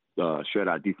 shred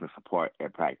our defense apart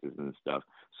at practice and stuff.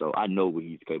 So I know what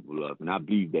he's capable of, and I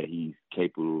believe that he's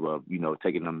capable of,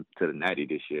 taking them to the Natty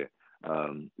this year,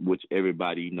 which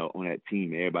everybody, on that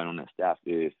team, everybody on that staff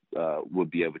would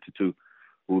be able to too.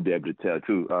 We'll be able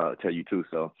to tell you too.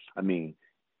 So I mean,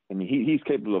 he's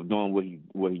capable of doing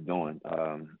what he's doing.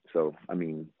 So I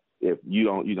mean, if you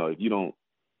don't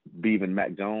believe in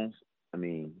Mac Jones, I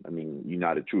mean, you're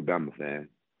not a true Bama fan.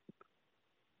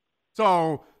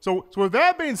 So with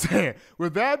that being said,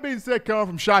 coming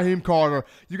from Shyheim Carter,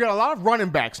 you got a lot of running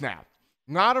backs now.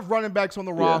 A lot of running backs on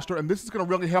the roster, and this is going to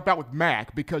really help out with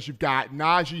Mac because you've got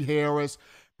Najee Harris,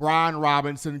 Brian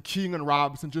Robinson, Keenan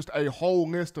Robinson, just a whole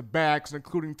list of backs,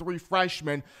 including 3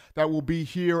 freshmen that will be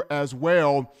here as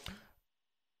well.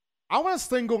 I want to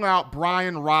single out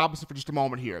Brian Robinson for just a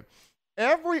moment here.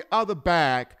 Every other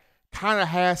back kind of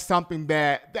has something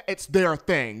that it's their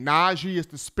thing. Najee is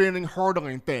the spinning,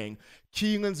 hurdling thing.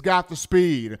 Keenan's got the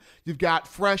speed. You've got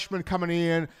freshmen coming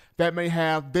in that may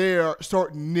have their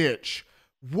certain niche.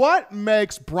 What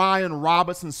makes Brian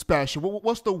Robinson special?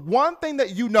 What's the one thing that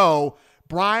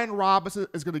Brian Robinson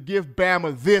is going to give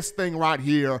Bama this thing right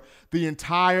here the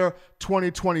entire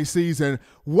 2020 season?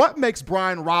 What makes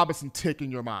Brian Robinson tick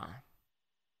in your mind?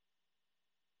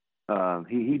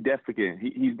 He's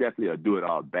definitely a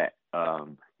do-it-all back.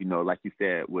 Like you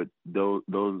said, with those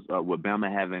with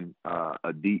Bama having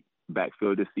a deep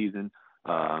backfield this season,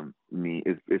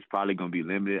 it's probably going to be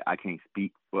limited. I can't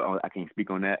speak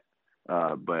on that,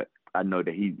 but I know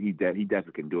that he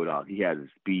definitely can do it all. He has the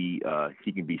speed.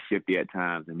 He can be shifty at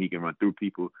times, and he can run through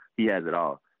people. He has it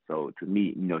all. So to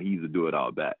me, he's a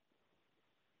do-it-all back.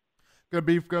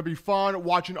 Gonna be fun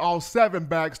watching all 7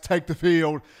 backs take the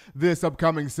field this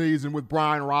upcoming season with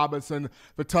Brian Robinson,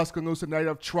 the Tuscaloosa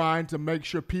native, trying to make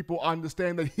sure people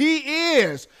understand that he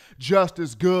is just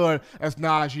as good as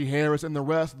Najee Harris and the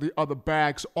rest of the other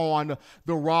backs on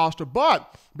the roster.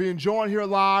 But being joined here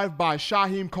live by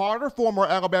Shyheim Carter, former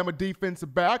Alabama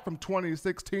defensive back from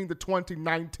 2016 to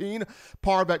 2019,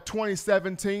 part of that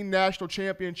 2017 national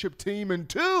championship team and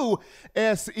 2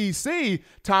 SEC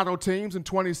title teams in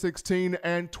 2016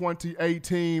 and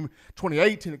 2018.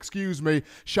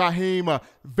 Shyheim,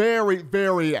 very,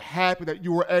 very happy that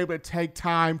you were able to take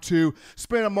time to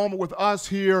spend a moment with us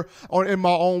here on In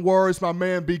My Own Words. My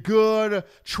man, be good,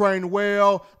 train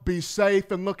well, be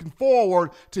safe, and looking forward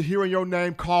to hearing your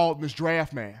name called in this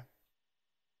draft, man.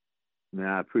 Man,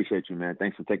 I appreciate you, man.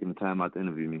 Thanks for taking the time out to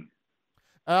interview me.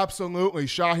 Absolutely.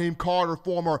 Shyheim Carter,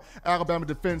 former Alabama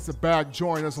defensive back,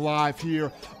 joining us live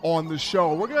here on the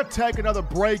show. We're going to take another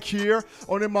break here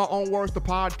on In My Own Words, the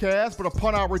podcast. But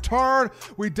upon our return,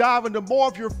 we dive into more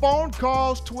of your phone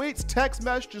calls, tweets, text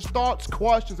messages, thoughts,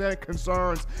 questions, and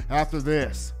concerns after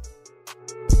this.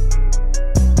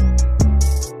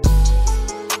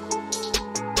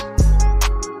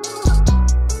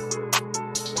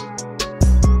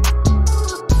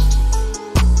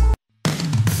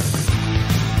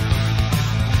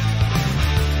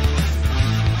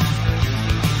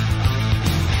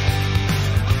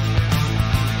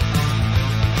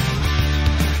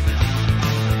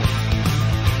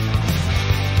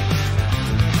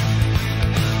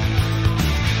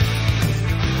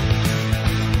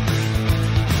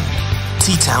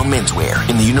 T-Town Menswear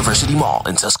in the University Mall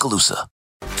in Tuscaloosa.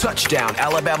 Touchdown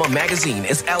Alabama Magazine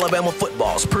is Alabama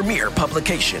football's premier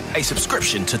publication. A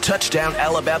subscription to Touchdown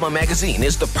Alabama Magazine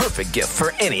is the perfect gift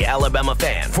for any Alabama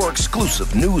fan. For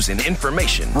exclusive news and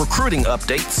information, recruiting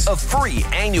updates, a free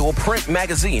annual print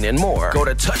magazine, and more, go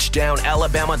to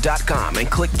touchdownalabama.com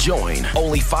and click join.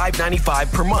 Only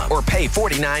 $5.95 per month or pay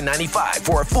 $49.95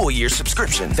 for a full year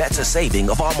subscription. That's a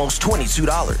saving of almost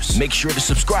 $22. Make sure to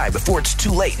subscribe before it's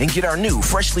too late and get our new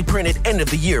freshly printed end of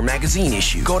the year magazine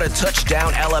issue. Go to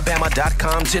touchdownalabama.com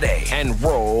today and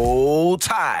roll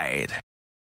Tide.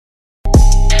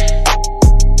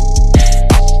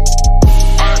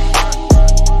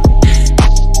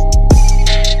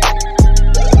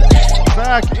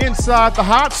 Back inside the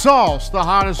hot sauce, the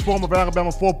hottest form of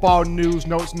Alabama football news,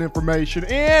 notes, and information.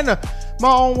 In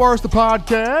My Own Words, the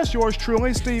podcast, yours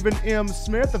truly, Stephen M.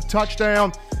 Smith of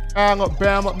Touchdown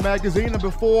Alabama Magazine. And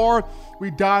before we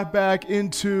dive back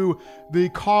into the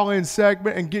call-in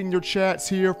segment and getting your chats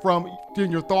here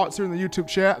getting your thoughts here in the YouTube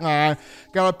chat line,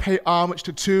 gotta pay homage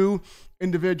to two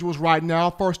individuals right now.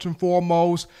 First and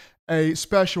foremost, a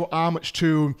special homage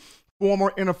to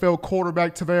former NFL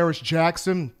quarterback Tarvaris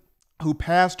Jackson, who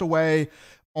passed away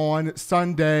on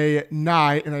Sunday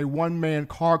night in a one-man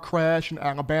car crash in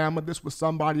Alabama. This was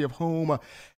somebody of whom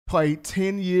played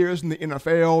 10 years in the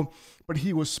NFL, but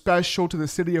he was special to the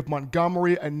city of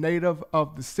Montgomery, a native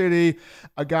of the city,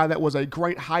 a guy that was a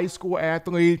great high school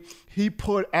athlete. He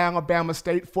put Alabama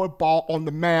State football on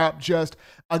the map, just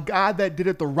a guy that did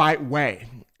it the right way.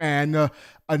 And a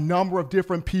number of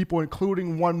different people,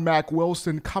 including one Mac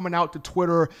Wilson, coming out to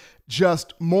Twitter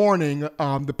just mourning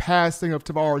the passing of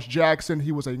Tarvaris Jackson.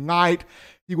 He was a knight.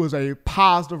 He was a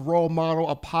positive role model,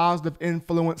 a positive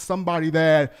influence, somebody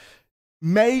that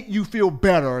made you feel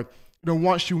better than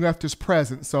once you left his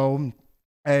presence. So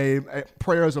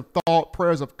prayers of thought,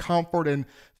 prayers of comfort and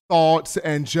thoughts,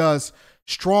 and just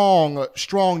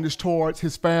strongness towards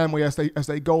his family as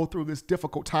they go through this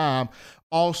difficult time.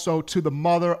 Also to the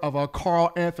mother of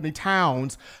Karl Anthony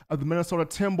Towns of the Minnesota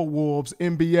Timberwolves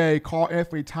NBA. Karl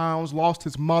Anthony Towns lost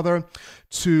his mother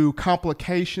to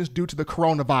complications due to the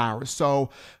coronavirus. So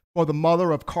for the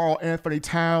mother of Karl Anthony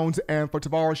Towns and for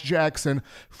Tarvaris Jackson,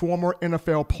 former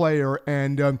NFL player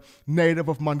and native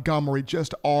of Montgomery,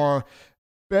 just our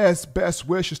best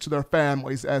wishes to their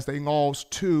families as they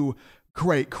lost two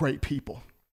great people.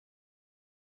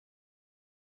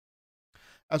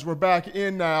 As we're back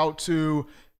in now to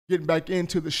getting back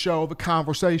into the show, the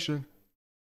conversation.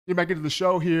 Getting back into the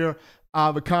show here,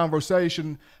 the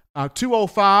conversation.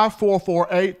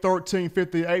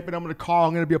 205-448-1358, but I'm going to call.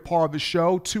 I'm going to be a part of the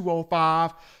show.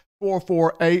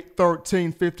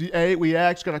 205-448-1358. We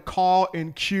actually got a call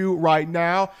in queue right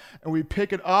now, and we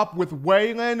pick it up with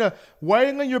Waylon.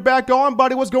 Waylon, you're back on,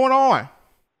 buddy. What's going on?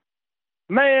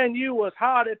 Man, you was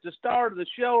hot at the start of the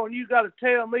show, and you got to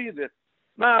tell me that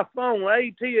my phone,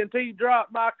 AT&T,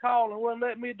 dropped my call and wouldn't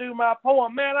let me do my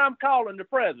poem. Man, I'm calling the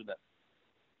president.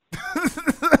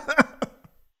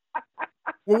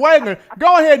 Well, Waylon,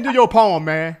 go ahead and do your poem,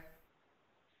 man.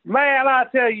 Man, I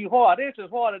tell you what, this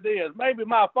is what it is. Maybe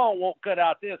my phone won't cut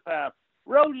out this time.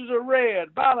 Roses are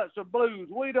red, violets are blues.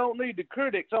 We don't need the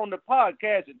critics on the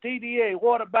podcast at TDA.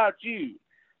 What about you?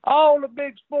 All the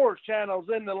big sports channels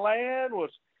in the land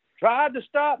was tried to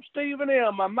stop Stephen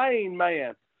M., my main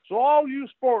man. So all you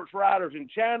sports writers and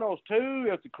channels too,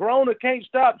 if the corona can't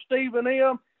stop Stephen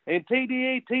M. and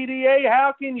TDA,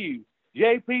 how can you?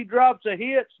 JP drops the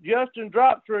hits, Justin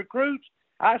drops recruits.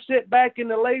 I sit back in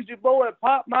the lazy boy and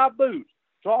pop my boots.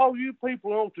 So all you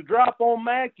people want to drop on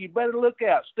Mac, you better look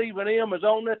out. Stephen M. is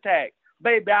on the attack.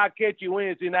 Baby, I'll catch you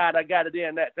Wednesday night. I got it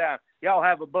in that time. Y'all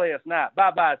have a blessed night.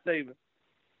 Bye-bye, Stephen.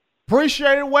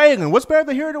 Appreciate it, Waylon. What's better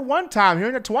than hearing it one time,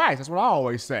 hearing it twice? That's what I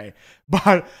always say.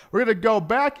 But we're going to go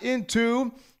back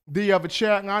into the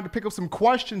chat line to pick up some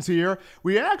questions here.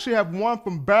 We actually have one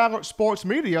from Ballard Sports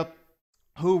Media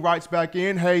who writes back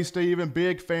in, "Hey, Steven,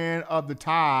 big fan of the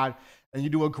Tide, and you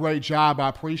do a great job. I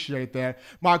appreciate that.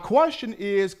 My question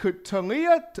is, could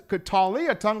Taulia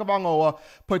Tagovailoa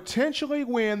potentially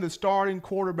win the starting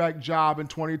quarterback job in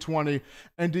 2020,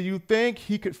 and do you think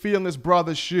he could fill in his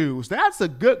brother's shoes?" That's a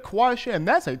good question, and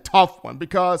that's a tough one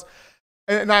because,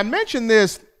 and I mentioned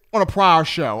this on a prior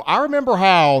show, I remember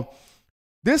how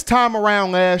this time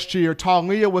around last year,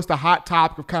 Taulia was the hot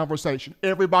topic of conversation.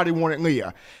 Everybody wanted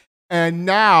Leah. And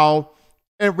now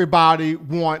everybody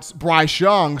wants Bryce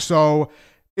Young. So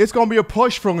it's going to be a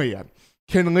push for Leah.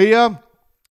 Can Leah,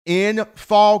 in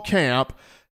fall camp,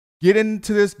 get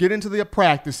into the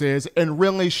practices and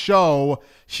really show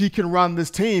she can run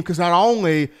this team? Because not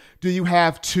only do you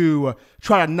have to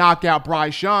try to knock out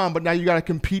Bryce Young, but now you got to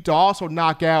compete to also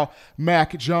knock out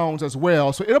Mac Jones as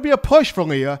well. So it'll be a push for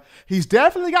Leah. He's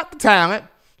definitely got the talent.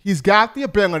 He's got the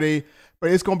ability,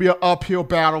 but it's going to be an uphill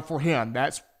battle for him.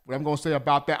 That's what I'm going to say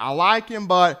about that. I like him,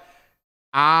 but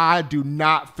I do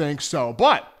not think so.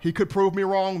 But he could prove me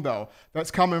wrong, though.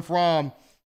 That's coming from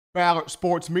Ballard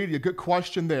Sports Media. Good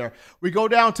question there. We go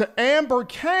down to Amber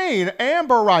Kane.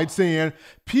 Amber writes in,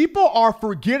 "People are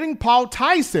forgetting Paul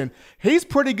Tyson. He's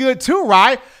pretty good too,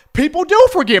 right? People do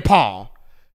forget Paul.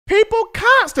 People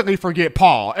constantly forget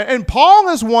Paul. And Paul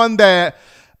is one that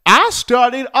I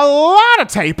studied a lot of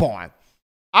tape on.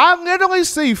 I literally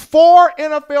see 4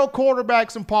 NFL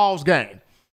quarterbacks in Paul's game.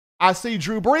 I see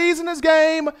Drew Brees in his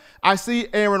game. I see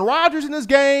Aaron Rodgers in his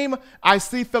game. I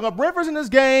see Phillip Rivers in his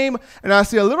game. And I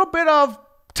see a little bit of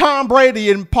Tom Brady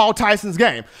in Paul Tyson's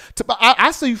game.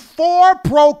 I see 4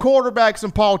 pro quarterbacks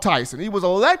in Paul Tyson. He was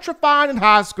electrified in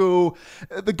high school.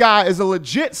 The guy is a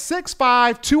legit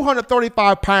 6'5",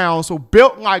 235 pounds, so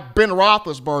built like Ben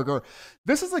Roethlisberger.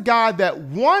 This is a guy that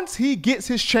once he gets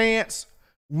his chance,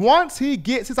 once he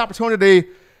gets his opportunity,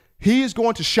 he is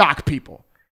going to shock people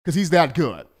because he's that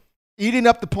good. Eating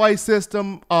up the play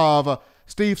system of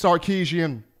Steve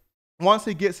Sarkisian, once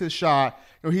he gets his shot,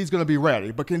 he's going to be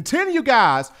ready. But continue,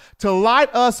 guys, to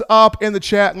light us up in the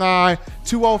chat line,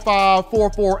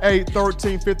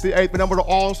 205-448-1358. The number to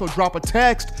also drop a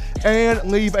text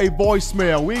and leave a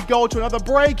voicemail. We go to another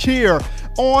break here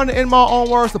on In My Own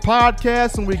Words, the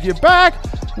podcast. When we get back,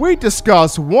 we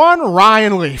discuss one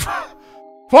Ryan Leaf.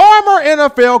 Former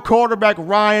NFL quarterback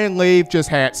Ryan Leaf just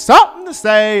had something to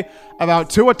say about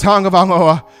Tua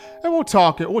Tagovailoa, and we'll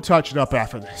touch it up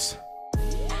after this.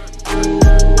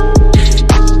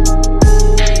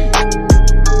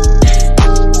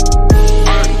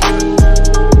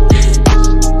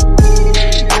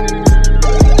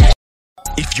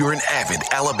 If you're an avid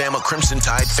Alabama Crimson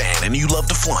Tide fan and you love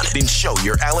to flaunt it, then show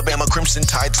your Alabama Crimson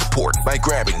Tide support by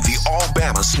grabbing the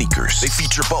All-Bama sneakers. They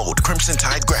feature bold Crimson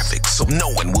Tide graphics, so no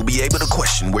one will be able to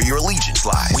question where your allegiance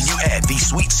lies. When you add these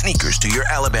sweet sneakers to your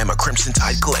Alabama Crimson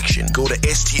Tide collection, go to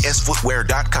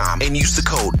stsfootwear.com and use the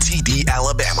code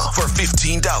TDAlabama for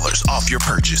 $15 off your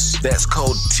purchase. That's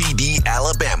code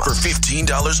TDAlabama for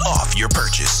 $15 off your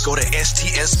purchase. Go to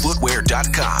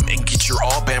stsfootwear.com and get your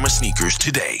All-Bama sneakers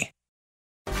today.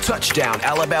 Touchdown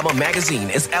Alabama Magazine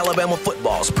is Alabama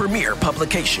football's premier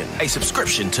publication. A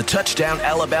subscription to Touchdown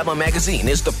Alabama Magazine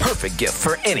is the perfect gift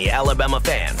for any Alabama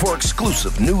fan. For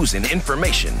exclusive news and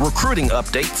information, recruiting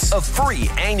updates, a free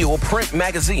annual print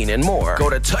magazine, and more, go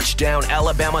to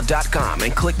touchdownalabama.com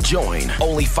and click join.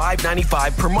 Only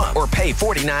 $5.95 per month or pay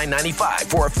 $49.95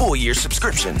 for a full year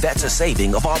subscription. That's a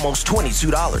saving of almost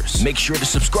 $22. Make sure to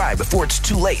subscribe before it's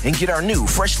too late and get our new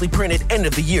freshly printed end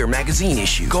of the year magazine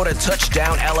issue. Go to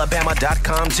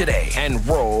touchdownalabama.com today and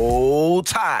roll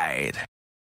Tide.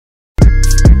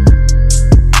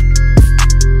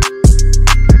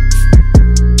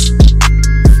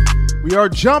 We are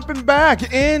jumping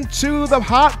back into the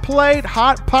hot plate,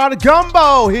 hot pot of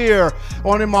gumbo here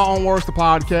on In My Own Words, the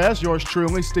podcast. Yours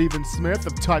truly, Stephen Smith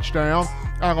of Touchdown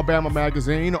Alabama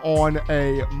Magazine on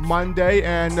a Monday.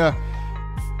 And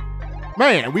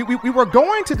man, we were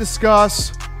going to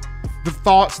discuss the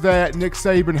thoughts that Nick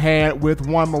Saban had with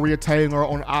one Maria Taylor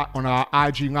on our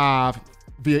IG Live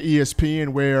via ESPN,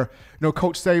 where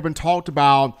Coach Saban talked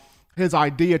about his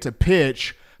idea to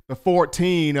pitch the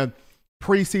 14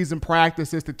 preseason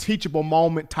practices, the teachable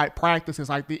moment type practices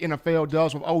like the NFL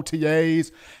does with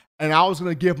OTAs. And I was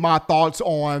going to give my thoughts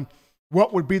on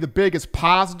what would be the biggest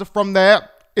positive from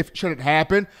that, if should it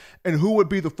happen, and who would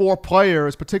be the 4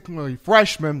 players, particularly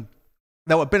freshmen,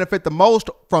 that would benefit the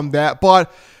most from that.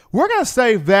 But we're going to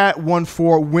save that one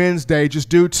for Wednesday just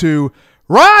due to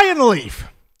Ryan Leaf.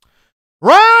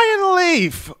 Ryan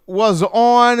Leaf was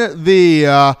on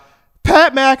the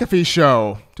Pat McAfee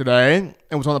show today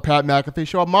and was on the Pat McAfee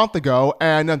show a month ago.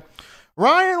 And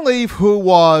Ryan Leaf, who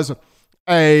was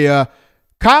a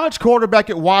college quarterback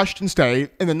at Washington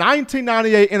State in the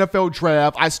 1998 NFL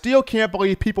Draft. I still can't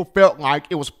believe people felt like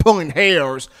it was pulling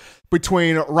hairs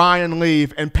between Ryan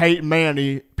Leaf and Peyton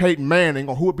Manning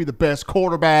on who would be the best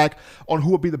quarterback, on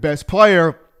who would be the best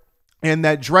player in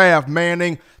that draft.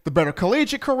 Manning, the better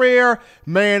collegiate career.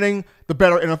 Manning, the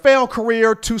better NFL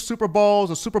career. 2 Super Bowls,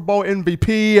 a Super Bowl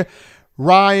MVP.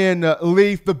 Ryan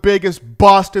Leaf, the biggest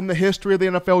bust in the history of the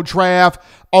NFL draft,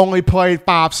 only played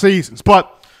 5 seasons.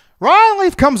 But Ryan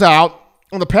Leaf comes out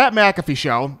on the Pat McAfee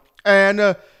show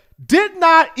and did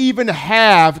not even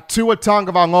have Tua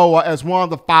Tagovailoa as one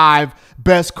of the 5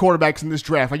 best quarterbacks in this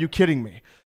draft. Are you kidding me?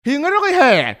 He literally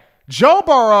had Joe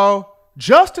Burrow,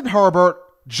 Justin Herbert,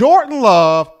 Jordan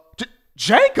Love,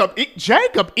 Jacob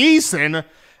Eason,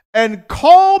 and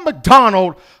Cole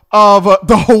McDonald of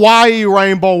the Hawaii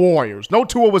Rainbow Warriors. No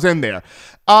Tua was in there.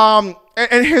 And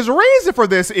his reason for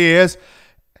this is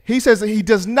he says that he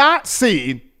does not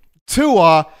see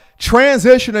Tua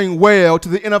transitioning well to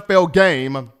the NFL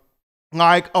game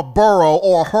like a Burrow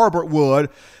or a Herbert would,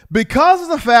 because of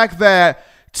the fact that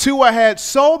Tua had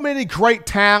so many great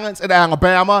talents at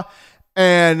Alabama,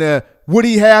 and would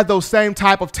he have those same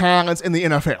type of talents in the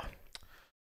NFL?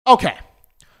 Okay,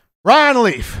 Ryan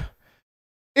Leaf.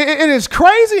 It is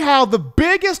crazy how the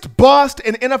biggest bust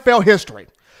in NFL history,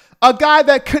 a guy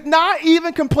that could not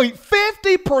even complete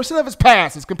 50% of his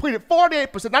passes, completed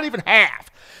 48%, not even half.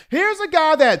 Here's a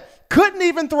guy that couldn't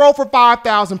even throw for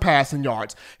 5,000 passing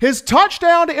yards. His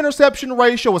touchdown to interception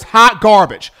ratio was hot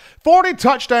garbage. 40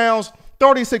 touchdowns,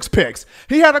 36 picks.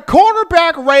 He had a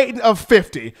quarterback rating of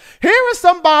 50. Here is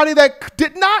somebody that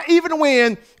did not even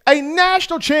win a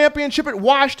national championship at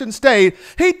Washington State.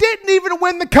 He didn't even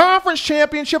win the conference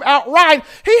championship outright.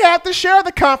 He had to share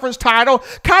the conference title,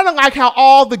 kind of like how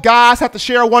all the guys have to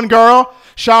share one girl.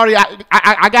 Shawty,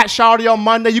 I got Shawty on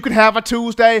Monday. You can have her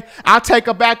Tuesday. I'll take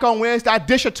her back on Wednesday. I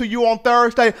dish her to you on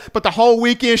Thursday. But the whole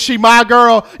weekend, she my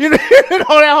girl. You know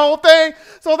that whole thing.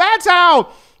 So that's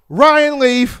how Ryan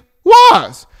Leaf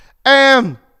was.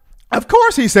 And of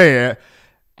course he said,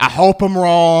 I hope I'm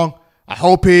wrong. I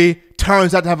hope he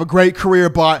turns out to have a great career.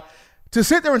 But to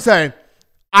sit there and say,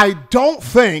 I don't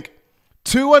think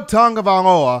Tua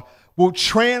Tagovailoa will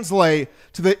translate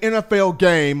to the NFL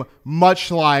game much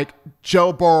like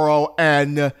Joe Burrow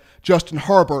and Justin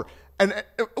Herbert. And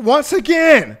once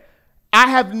again, I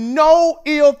have no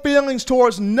ill feelings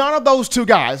towards none of those 2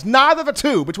 guys, neither the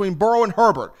 2 between Burrow and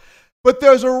Herbert. But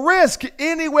there's a risk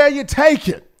anywhere you take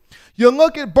it. You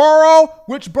look at Burrow,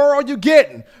 which Burrow you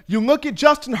getting? You look at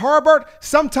Justin Herbert,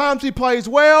 sometimes he plays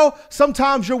well,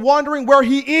 sometimes you're wondering where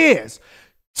he is.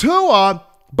 Tua,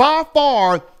 by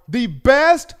far, the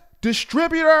best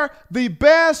distributor, the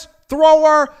best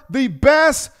thrower, the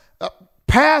best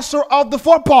passer of the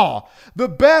football, the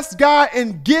best guy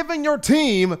in giving your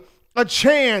team a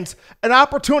chance, an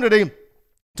opportunity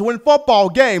to win football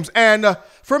games. And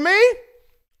for me,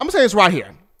 I'm going to say this right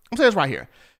here.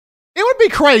 It would be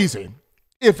crazy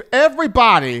if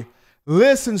everybody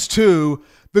listens to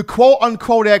the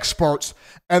quote-unquote experts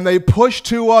and they push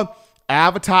Tua out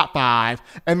of a top 5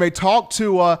 and they talk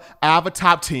Tua out of a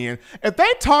top 10. If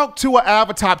they talk Tua out of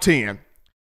a top 10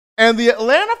 and the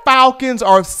Atlanta Falcons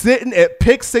are sitting at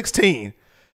pick 16,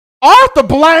 Arthur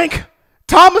Blank,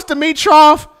 Thomas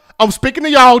Dimitroff, I'm speaking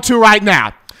to y'all 2 right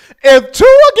now. If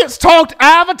Tua gets talked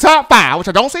out of a top 5, which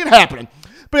I don't see it happening,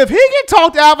 but if he gets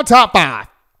talked out of a top 5,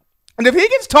 and if he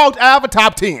gets talked out of a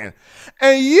top 10,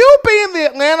 and you being the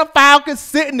Atlanta Falcons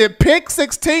sitting at pick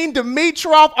 16,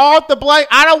 Dimitroff, Arthur Blank,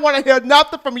 I don't want to hear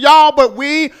nothing from y'all, but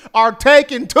we are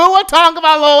taking Tua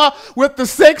Tagovailoa with the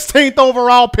 16th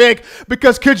overall pick,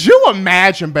 because could you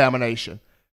imagine, Bama Nation,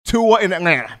 Tua in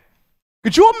Atlanta?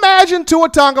 Could you imagine Tua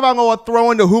Tagovailoa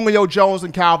throwing to Julio Jones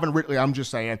and Calvin Ridley? I'm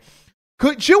just saying.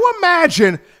 Could you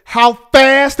imagine how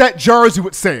fast that jersey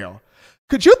would sell?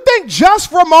 Could you think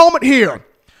just for a moment here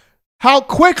how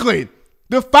quickly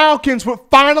the Falcons would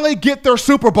finally get their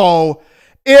Super Bowl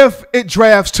if it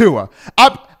drafts Tua?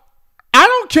 I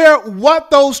don't care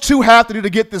what those 2 have to do to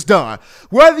get this done.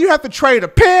 Whether you have to trade a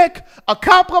pick, a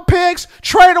couple of picks,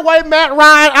 trade away Matt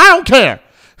Ryan, I don't care.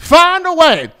 Find a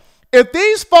way. If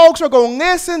these folks are going to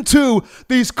listen to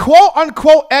these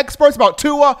quote-unquote experts about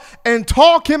Tua and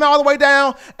talk him all the way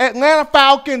down, Atlanta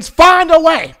Falcons, find a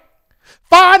way.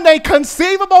 Find a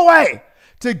conceivable way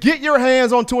to get your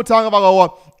hands on Tua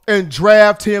Tagovailoa and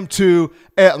draft him to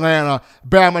Atlanta.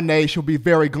 Bama Nation will be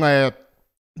very glad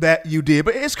that you did.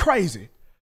 But it's crazy.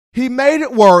 He made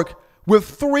it work with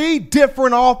 3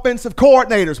 different offensive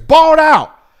coordinators. Balled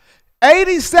out.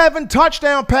 87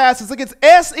 touchdown passes against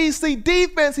SEC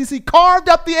defense. He carved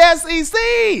up the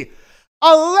SEC.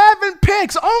 11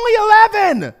 picks. Only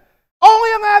 11.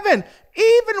 Only 11.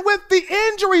 Even with the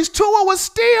injuries, Tua was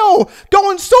still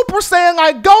going Super Saiyan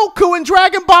like Goku in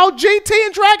Dragon Ball GT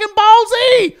and Dragon Ball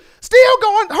Z. Still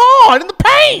going hard in the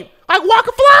paint like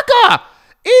Waka Flocka.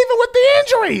 Even with the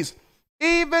injuries.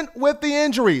 Even with the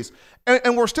injuries.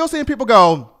 And we're still seeing people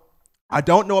go, I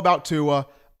don't know about Tua.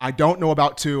 I don't know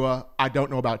about Tua. I don't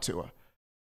know about Tua.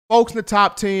 Folks in the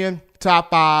top 10, top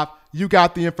 5, you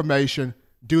got the information.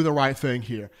 Do the right thing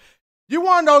here. You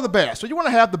want to know the best. So you want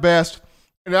to have the best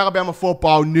in Alabama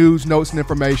football news, notes, and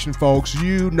information, folks.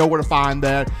 You know where to find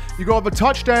that. You go to the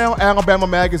Touchdown Alabama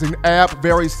Magazine app.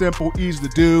 Very simple, easy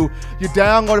to do. You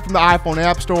download it from the iPhone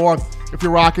App Store if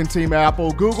you're rocking Team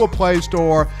Apple. Google Play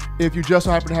Store if you just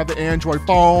happen to have the Android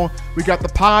phone. We got the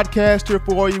podcast here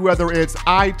for you, whether it's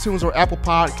iTunes or Apple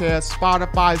Podcasts,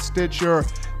 Spotify, Stitcher,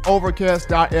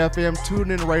 Overcast.fm,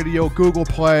 TuneIn Radio, Google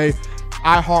Play,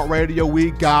 iHeartRadio.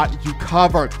 We got you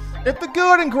covered. If the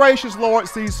good and gracious Lord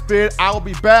sees fit, I will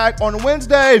be back on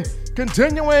Wednesday,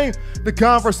 continuing the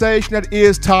conversation that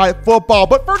is Tide football.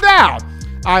 But for now,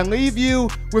 I leave you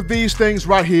with these things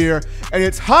right here. And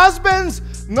it's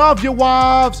husbands, love your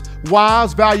wives.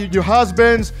 Wives, value your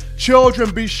husbands.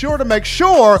 Children, be sure to make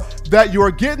sure that you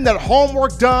are getting that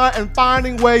homework done and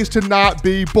finding ways to not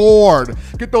be bored.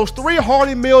 Get those 3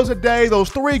 hearty meals a day, those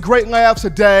 3 great laughs a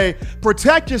day.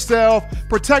 Protect yourself,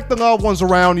 protect the loved ones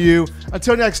around you.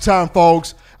 Until next time,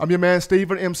 folks, I'm your man,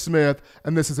 Stephen M. Smith,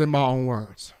 and this is In My Own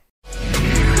Words.